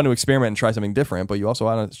 it's fun to experiment and try something different, but you also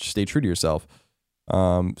want to stay true to yourself.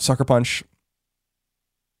 Sucker Punch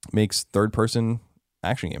makes third person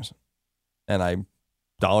action games, and I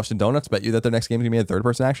dollars to donuts bet you that their next game is gonna be a third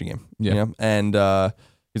person action game. Yeah. And because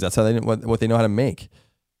that's how what they know how to make.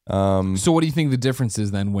 So what do you think the difference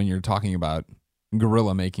is then when you're talking about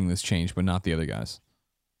Guerrilla making this change but not the other guys?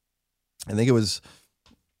 I think it was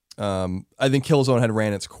I think Killzone had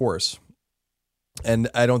ran its course, and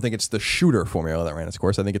I don't think it's the shooter formula that ran its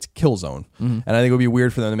course. I think it's Killzone. And I think it would be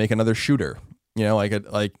weird for them to make another shooter,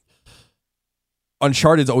 like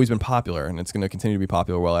Uncharted's always been popular, and it's going to continue to be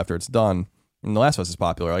popular well after it's done. And The Last of Us is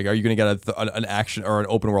popular. Like, are you going to get an action or an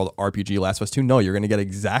open world RPG Last of Us 2? No, you're going to get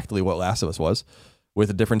exactly what Last of Us was,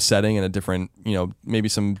 with a different setting and a different, maybe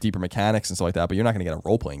some deeper mechanics and stuff like that. But you're not going to get a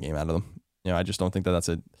role playing game out of them. I just don't think that that's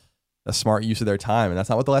a smart use of their time, and that's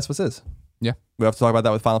not what The Last of Us is. Yeah, we have to talk about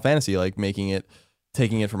that with Final Fantasy, like taking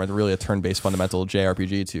it from a turn based fundamental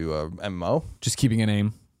JRPG to a MMO, just keeping a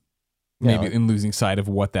name. Maybe in losing sight of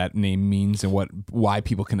what that name means and why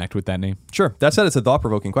people connect with that name. Sure. That said, it's a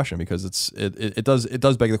thought-provoking question, because it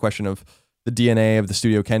does beg the question of the DNA of the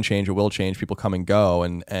studio can change, it will change. People come and go,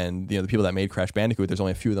 and the people that made Crash Bandicoot, there's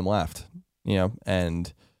only a few of them left.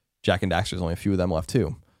 And Jak and Daxter, there's only a few of them left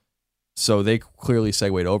too. So they clearly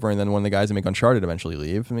segued over, and then when the guys that make Uncharted eventually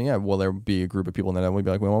leave, there'll be a group of people that would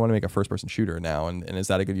be like, we want to make a first-person shooter now, and is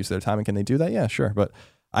that a good use of their time, and can they do that? Yeah, sure. But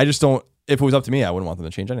I just don't. If it was up to me, I wouldn't want them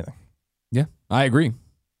to change anything. Yeah, I agree.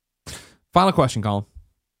 Final question, Colin.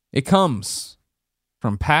 It comes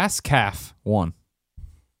from PasCaf1.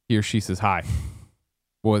 He or she says hi.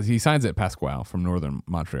 Well, he signs it Pasquale from Northern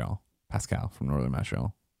Montreal. Pascal from Northern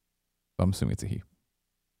Montreal. So I'm assuming it's a he.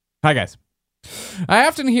 Hi, guys. I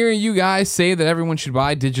often hear you guys say that everyone should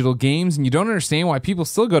buy digital games, and you don't understand why people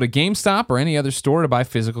still go to GameStop or any other store to buy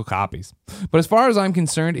physical copies. But as far as I'm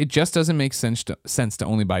concerned, it just doesn't make sense to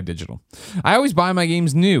only buy digital. I always buy my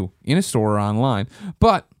games new, in a store or online,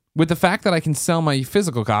 but With the fact that I can sell my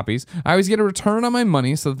physical copies, I always get a return on my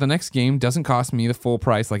money so that the next game doesn't cost me the full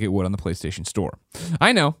price like it would on the PlayStation Store.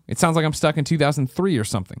 I know, it sounds like I'm stuck in 2003 or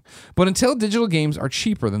something, but until digital games are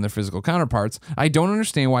cheaper than their physical counterparts, I don't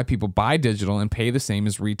understand why people buy digital and pay the same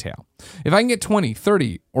as retail. If I can get $20,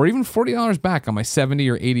 $30, or even $40 back on my $70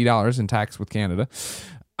 or $80 in tax with Canada,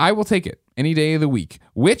 I will take it any day of the week,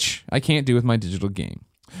 which I can't do with my digital game.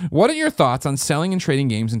 What are your thoughts on selling and trading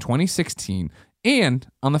games in 2016 and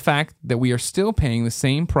on the fact that we are still paying the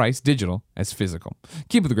same price digital as physical?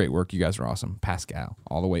 Keep up the great work. You guys are awesome. Pascal,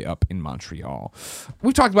 all the way up in Montreal.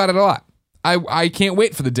 We've talked about it a lot. I can't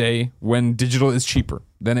wait for the day when digital is cheaper.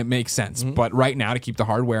 Then it makes sense. Mm-hmm. But right now, to keep the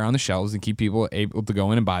hardware on the shelves and keep people able to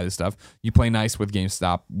go in and buy this stuff, you play nice with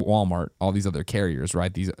GameStop, Walmart, all these other carriers,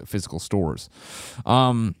 right? These physical stores.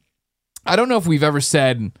 I don't know if we've ever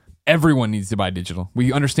said everyone needs to buy digital.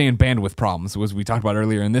 We understand bandwidth problems, as we talked about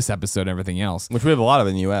earlier in this episode and everything else. Which we have a lot of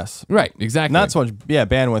in the U.S. Right, exactly. Not so much,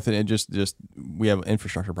 bandwidth, and it just we have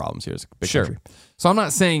infrastructure problems here. It's a big country. So I'm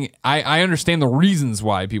not saying, I understand the reasons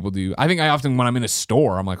why people do. I think I often, when I'm in a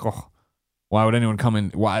store, I'm like, oh, why would anyone come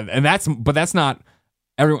in? Why? And that's not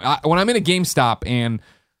everyone. When I'm in a GameStop and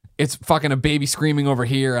it's fucking a baby screaming over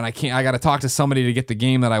here, and I got to talk to somebody to get the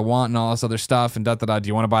game that I want and all this other stuff, and da-da-da. Do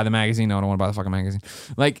you want to buy the magazine? No, I don't want to buy the fucking magazine.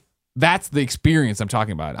 Like, that's the experience I'm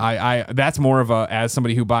talking about. That's more of as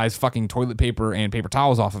somebody who buys fucking toilet paper and paper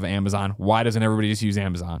towels off of Amazon. Why doesn't everybody just use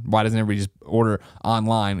Amazon? Why doesn't everybody just order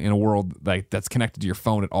online in a world like that's connected to your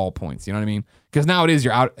phone at all points? You know what I mean? Because nowadays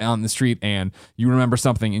you're out on the street and you remember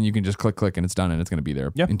something and you can just click and it's done and it's going to be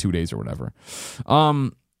there in 2 days or whatever.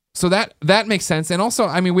 So that makes sense. And also,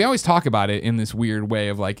 I mean, we always talk about it in this weird way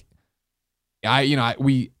of like, I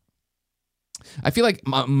feel like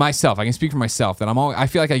myself, I can speak for myself, that I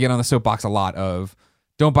feel like I get on the soapbox a lot of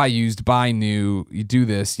don't buy used, buy new, you do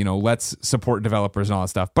this, let's support developers and all that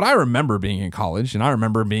stuff. But I remember being in college and I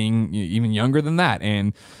remember being even younger than that.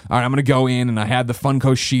 And all right, I'm going to go in and I had the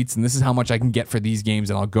Funko sheets and this is how much I can get for these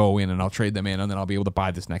games and I'll go in and I'll trade them in and then I'll be able to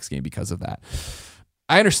buy this next game because of that.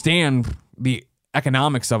 I understand the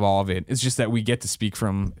economics of all of it. It's just that we get to speak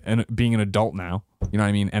from being an adult now, you know what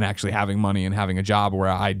I mean, and actually having money and having a job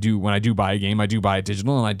where when I do buy a game, I do buy it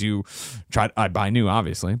digital and I buy new,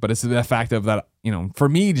 obviously, but it's the fact of that, for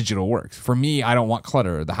me, digital works. For me, I don't want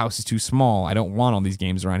clutter. The house is too small. I don't want all these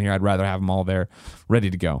games around here. I'd rather have them all there ready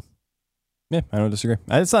to go. Yeah, I don't disagree.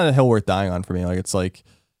 It's not a hill worth dying on for me. Like, it's like,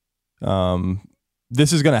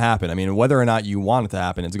 this is going to happen. I mean, whether or not you want it to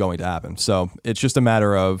happen, it's going to happen. So it's just a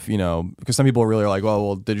matter of, because some people really are like,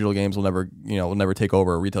 well, digital games will never take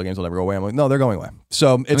over. Retail games will never go away. I'm like, no, they're going away.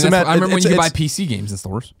 So it's I remember when you could buy PC games in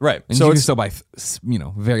stores. Right. And so you can still buy,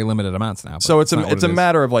 very limited amounts now. So it's a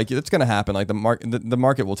matter of like, it's going to happen. Like the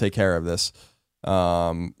market will take care of this. It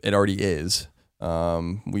already is.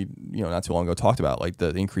 We, not too long ago talked about like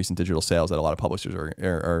the increase in digital sales that a lot of publishers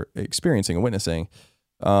are experiencing and witnessing.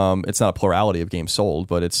 It's not a plurality of games sold,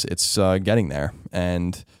 but it's getting there.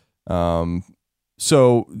 And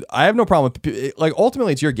so I have no problem with, like,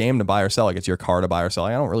 ultimately it's your game to buy or sell. Like, it's your car to buy or sell.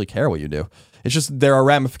 I don't really care what you do. It's just there are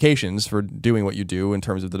ramifications for doing what you do in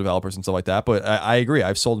terms of the developers and stuff like that. But I agree.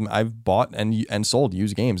 I've bought and sold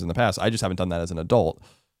used games in the past. I just haven't done that as an adult.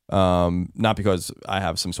 Not because I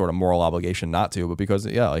have some sort of moral obligation not to, but because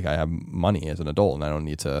I have money as an adult and I don't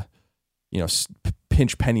need to,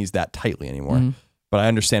 pinch pennies that tightly anymore. Mm-hmm. But I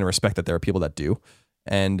understand and respect that there are people that do,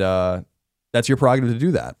 and that's your prerogative to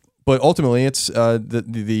do that. But ultimately, it's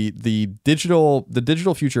the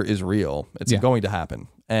digital future is real. It's going to happen,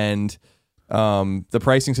 and the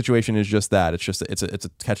pricing situation is just that. It's just it's a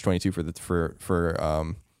catch-22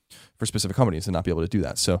 for specific companies to not be able to do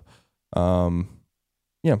that. So,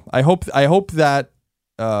 I hope that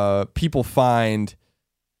people find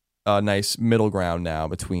a nice middle ground now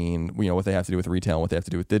between what they have to do with retail and what they have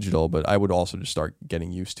to do with digital. But I would also just start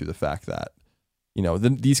getting used to the fact that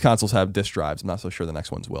these consoles have disk drives. I'm not so sure the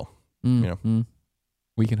next ones will.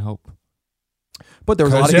 We can hope. But there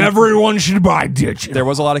was everyone should buy digital. There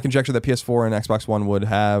was a lot of conjecture that PS4 and Xbox One would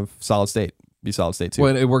have solid state too.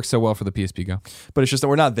 Well, it works so well for the PSP Go. But it's just that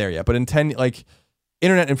we're not there yet. But in 10, like,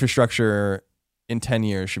 internet infrastructure in 10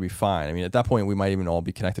 years should be fine. I mean, at that point, we might even all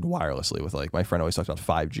be connected wirelessly with, like, my friend always talks about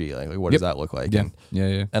 5G. Like what does that look like?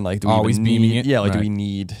 Yeah. And like, do we always beaming it? Yeah, like, do we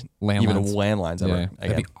need landlines. Even landlines ever? Yeah.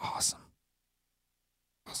 That'd be awesome.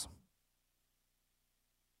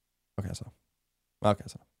 Okay,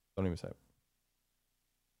 so don't even say it.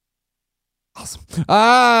 Awesome.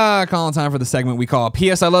 Calling time for the segment we call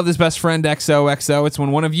PS I Love This Best Friend XOXO. It's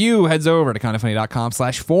when one of you heads over to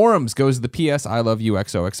kindoffunny.com/forums, goes to the PS I Love You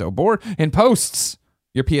XOXO board, and posts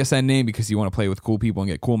your PSN name because you want to play with cool people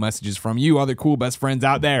and get cool messages from you other cool best friends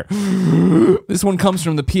out there. This one comes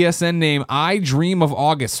from the PSN name I Dream of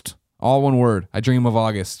August. All one word. I Dream of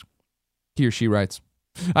August. He or she writes,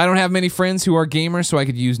 I don't have many friends who are gamers, so I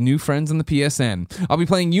could use new friends on the PSN. I'll be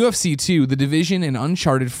playing UFC 2, The Division, and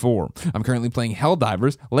Uncharted 4. I'm currently playing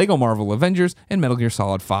Helldivers, Lego Marvel Avengers, and Metal Gear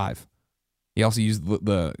Solid 5. He also used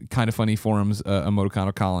the kind of funny forums emoticon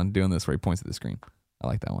of Colin doing this where he points at the screen. I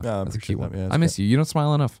like that one. Yeah, that's a cute one. Yeah, I miss you. You don't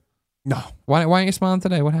smile enough. No. Why aren't you smiling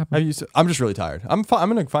today? What happened? I'm just really tired. I'm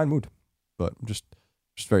in a fine mood, but I'm just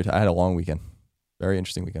very tired. I had a long weekend. Very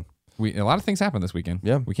interesting weekend. A lot of things happened this weekend.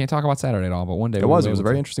 Yeah. We can't talk about Saturday at all, but one day it was a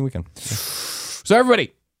very interesting weekend. So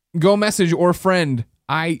everybody, go message or friend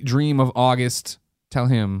I Dream of August. Tell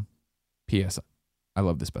him, P.S. I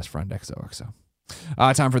love this best friend, XOXO.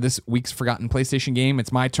 Time for this week's forgotten PlayStation game.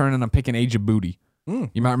 It's my turn, and I'm picking Age of Booty.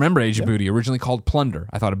 You might remember Age of Booty, originally called Plunder.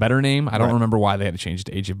 I thought a better name. I don't remember why they had to change it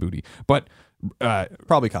to Age of Booty. But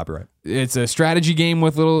probably copyright. It's a strategy game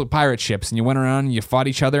with little pirate ships, and you went around and you fought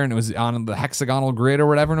each other, and it was on the hexagonal grid or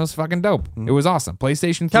whatever, and it was fucking dope. It was awesome.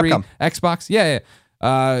 PlayStation 3, Capcom. Xbox. Yeah.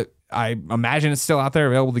 I imagine it's still out there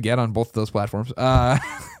available to get on both of those platforms.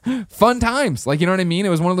 Fun times. Like, you know what I mean? It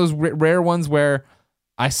was one of those rare ones where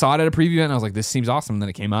I saw it at a preview event and I was like, this seems awesome. And then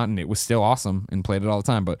it came out and it was still awesome and played it all the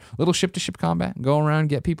time. But little ship-to-ship combat, go around,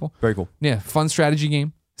 get people. Very cool. Yeah, fun strategy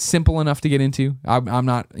game. Simple enough to get into. I'm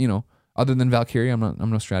not, other than Valkyria, I'm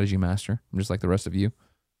no strategy master. I'm just like the rest of you.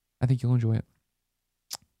 I think you'll enjoy it.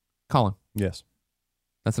 Colin. Yes.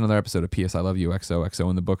 That's another episode of P.S. I Love You, XOXO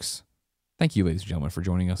in the books. Thank you, ladies and gentlemen, for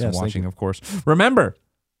joining us and watching, of course. Remember,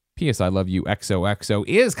 P.S. I Love You, XOXO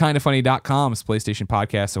is kindafunny.com's PlayStation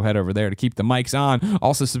podcast, so head over there to keep the mics on.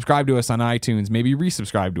 Also, subscribe to us on iTunes. Maybe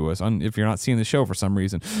resubscribe to us if you're not seeing the show for some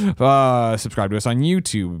reason. Subscribe to us on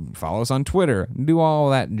YouTube. Follow us on Twitter. Do all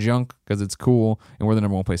that junk because it's cool, and we're the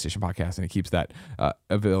 #1 PlayStation podcast, and it keeps that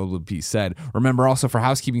available to be said. Remember, also, for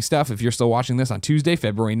housekeeping stuff, if you're still watching this on Tuesday,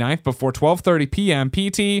 February 9th, before 12:30 p.m.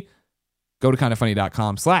 PT, go to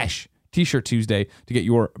kindafunny.com/T-shirt Tuesday to get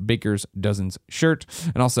your Baker's Dozens shirt.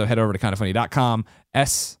 And also head over to kindafunny.com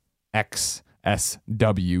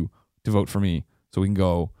SXSW to vote for me so we can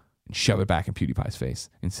go and shove it back in PewDiePie's face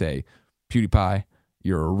and say, PewDiePie,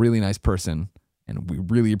 you're a really nice person and we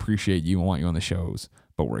really appreciate you and want you on the shows,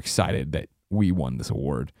 but we're excited that we won this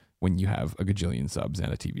award when you have a gajillion subs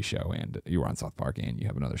and a TV show and you were on South Park and you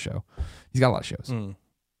have another show. He's got a lot of shows.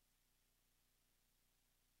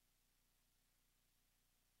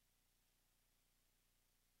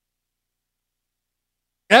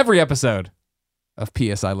 Every episode of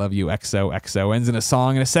P.S. I Love You, XOXO ends in a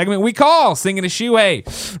song in a segment we call Singing a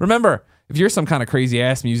Shoehey. Remember, if you're some kind of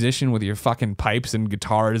crazy-ass musician with your fucking pipes and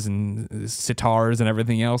guitars and sitars and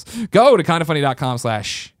everything else, go to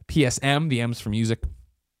kindafunny.com/PSM, the M's for music.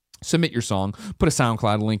 Submit your song, put a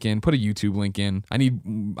SoundCloud link in, put a YouTube link in. I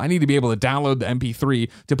need to be able to download the MP3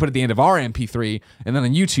 to put at the end of our MP3, and then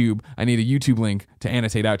on YouTube, I need a YouTube link to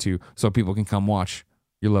annotate out to so people can come watch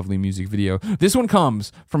your lovely music video. This one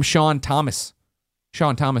comes from Sean Thomas.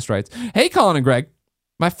 Sean Thomas writes, Hey, Colin and Greg.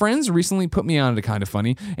 My friends recently put me on to Kinda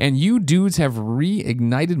Funny, and you dudes have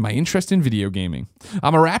reignited my interest in video gaming.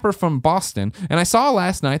 I'm a rapper from Boston, and I saw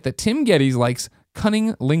last night that Tim Geddes likes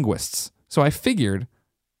cunning linguists, so I figured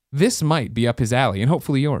this might be up his alley, and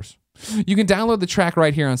hopefully yours. You can download the track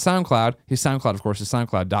right here on SoundCloud. His SoundCloud, of course, is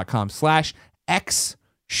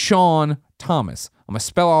soundcloud.com/XSean Thomas. I'm going to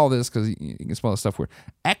spell all this because you can spell this stuff weird.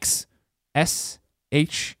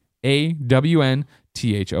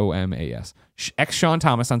 XSHAWNTHOMAS. X Sean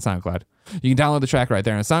Thomas on SoundCloud. You can download the track right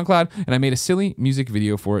there on SoundCloud, and I made a silly music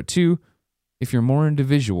video for it too, if you're more into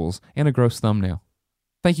visuals and a gross thumbnail.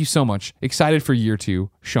 Thank you so much. Excited for year 2,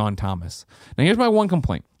 Sean Thomas. Now here's my one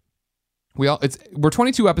complaint. We're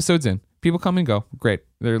 22 episodes in. People come and go. Great.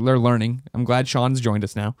 They're learning. I'm glad Sean's joined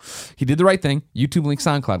us now. He did the right thing. YouTube link,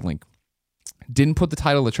 SoundCloud link. Didn't put the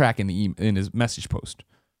title of the track in his message post.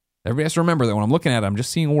 Everybody has to remember that when I'm looking at it, I'm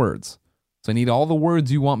just seeing words. So I need all the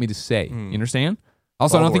words you want me to say. You understand?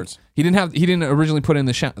 Also, I don't think he didn't originally put in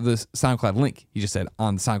the SoundCloud link. He just said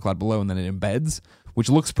on the SoundCloud below, and then it embeds, which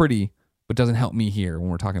looks pretty, but doesn't help me here when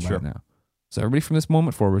we're talking about it now. So everybody from this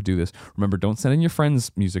moment forward, do this. Remember, don't send in your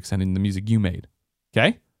friends' music. Send in the music you made.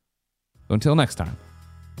 Okay? So until next time,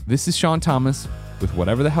 this is Sean Thomas with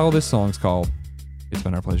whatever the hell this song's called. It's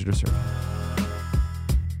been our pleasure to serve.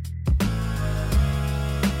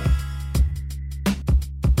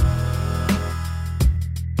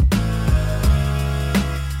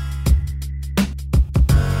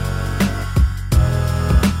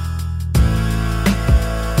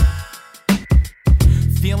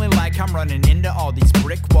 Feeling like I'm running in into all these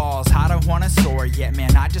brick walls. I don't wanna soar yet,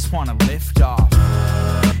 man, I just wanna lift off.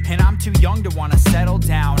 And I'm too young to wanna settle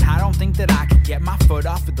down. I don't think that I could get my foot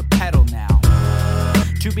off of the pedal now.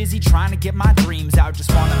 Too busy trying to get my dreams out.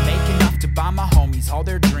 Just wanna make enough to buy my homies all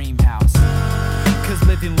their dream house. Cause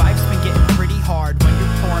living life's been getting pretty hard when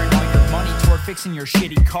you're pouring all your money toward fixing your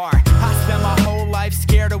shitty car. I spent my whole life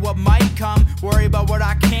scared of what might come. Worry about what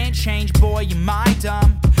I can't change, boy, am I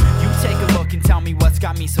dumb? You take a look and tell me what's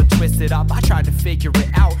got me so twisted up. I tried to figure it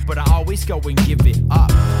out, but I always go and give it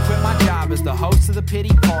up. Quit my job as the host of the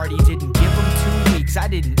pity party. Didn't give them 2 weeks, I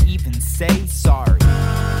didn't even say sorry.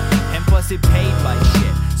 And plus it paid like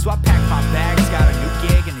shit, so I packed my bags, got a new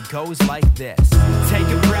gig, and it goes like this. Take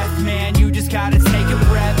a breath, man, you just gotta take a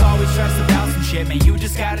breath. Always stressed about some shit, man, you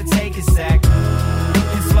just gotta take a sec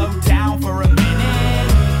and slow down for a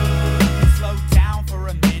minute. And slow down for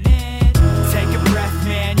a minute. Take a breath,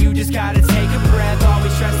 man, you just gotta take a breath.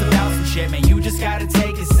 Always stressed about some shit, man, you just gotta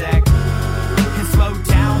take a sec and slow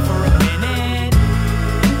down for a minute.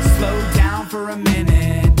 Slow down for a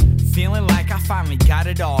minute. Feeling like I finally got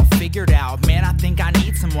it all figured out. Man, I think I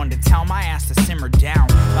need someone to tell my ass to simmer down.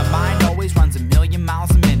 My mind always runs 1,000,000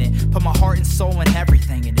 miles a minute. Put my heart and soul in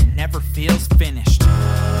everything and it never feels finished.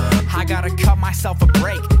 I gotta cut myself a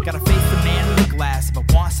break. Gotta face the man in the glass if I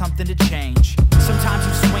want something to change. Sometimes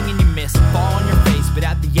you swing and you miss and fall on your face, but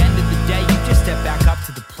at the end of the day, you just step back up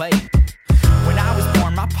to the plate. When I was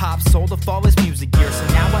born, my pop sold off all his music gear, so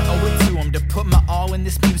now I owe it to him to put my all in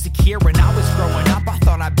this music here. When I was growing up, I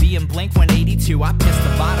thought I'd be in Blink-182. I pissed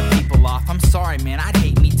a lot of people off. I'm sorry, man, I'd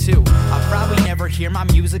hate me too. I'll probably never hear my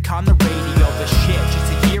music on the radio, but shit,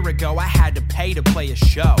 just a year ago, I had to pay to play a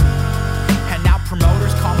show. And now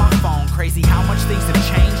promoters call my phone. Crazy how much things have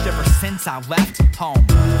changed ever since I left home.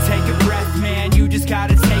 Take a breath, man, you just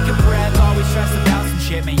gotta take a breath. Always stressed about some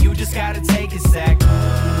shit, man, you just gotta take a sec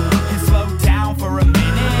and slow down for a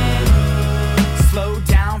minute. Slow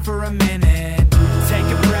down for a minute. Take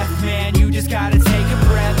a breath, man, you just gotta take a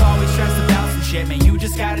breath. Always stressed about some shit, man, you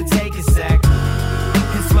just gotta take a sec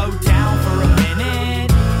and slow down for a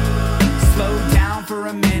minute. Slow down for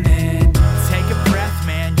a minute. Take a breath,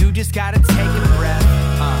 man, you just gotta take a breath.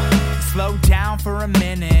 Slow down for a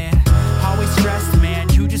minute. Always stressed, man,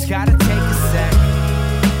 you just gotta take a sec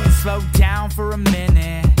and slow down for a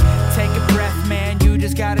minute. Take a breath, man, you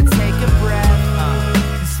just gotta take a breath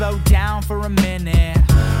and slow down for a minute.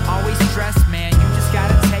 Always stressed, man, you just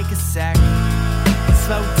gotta take a sec and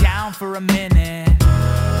slow down for a minute.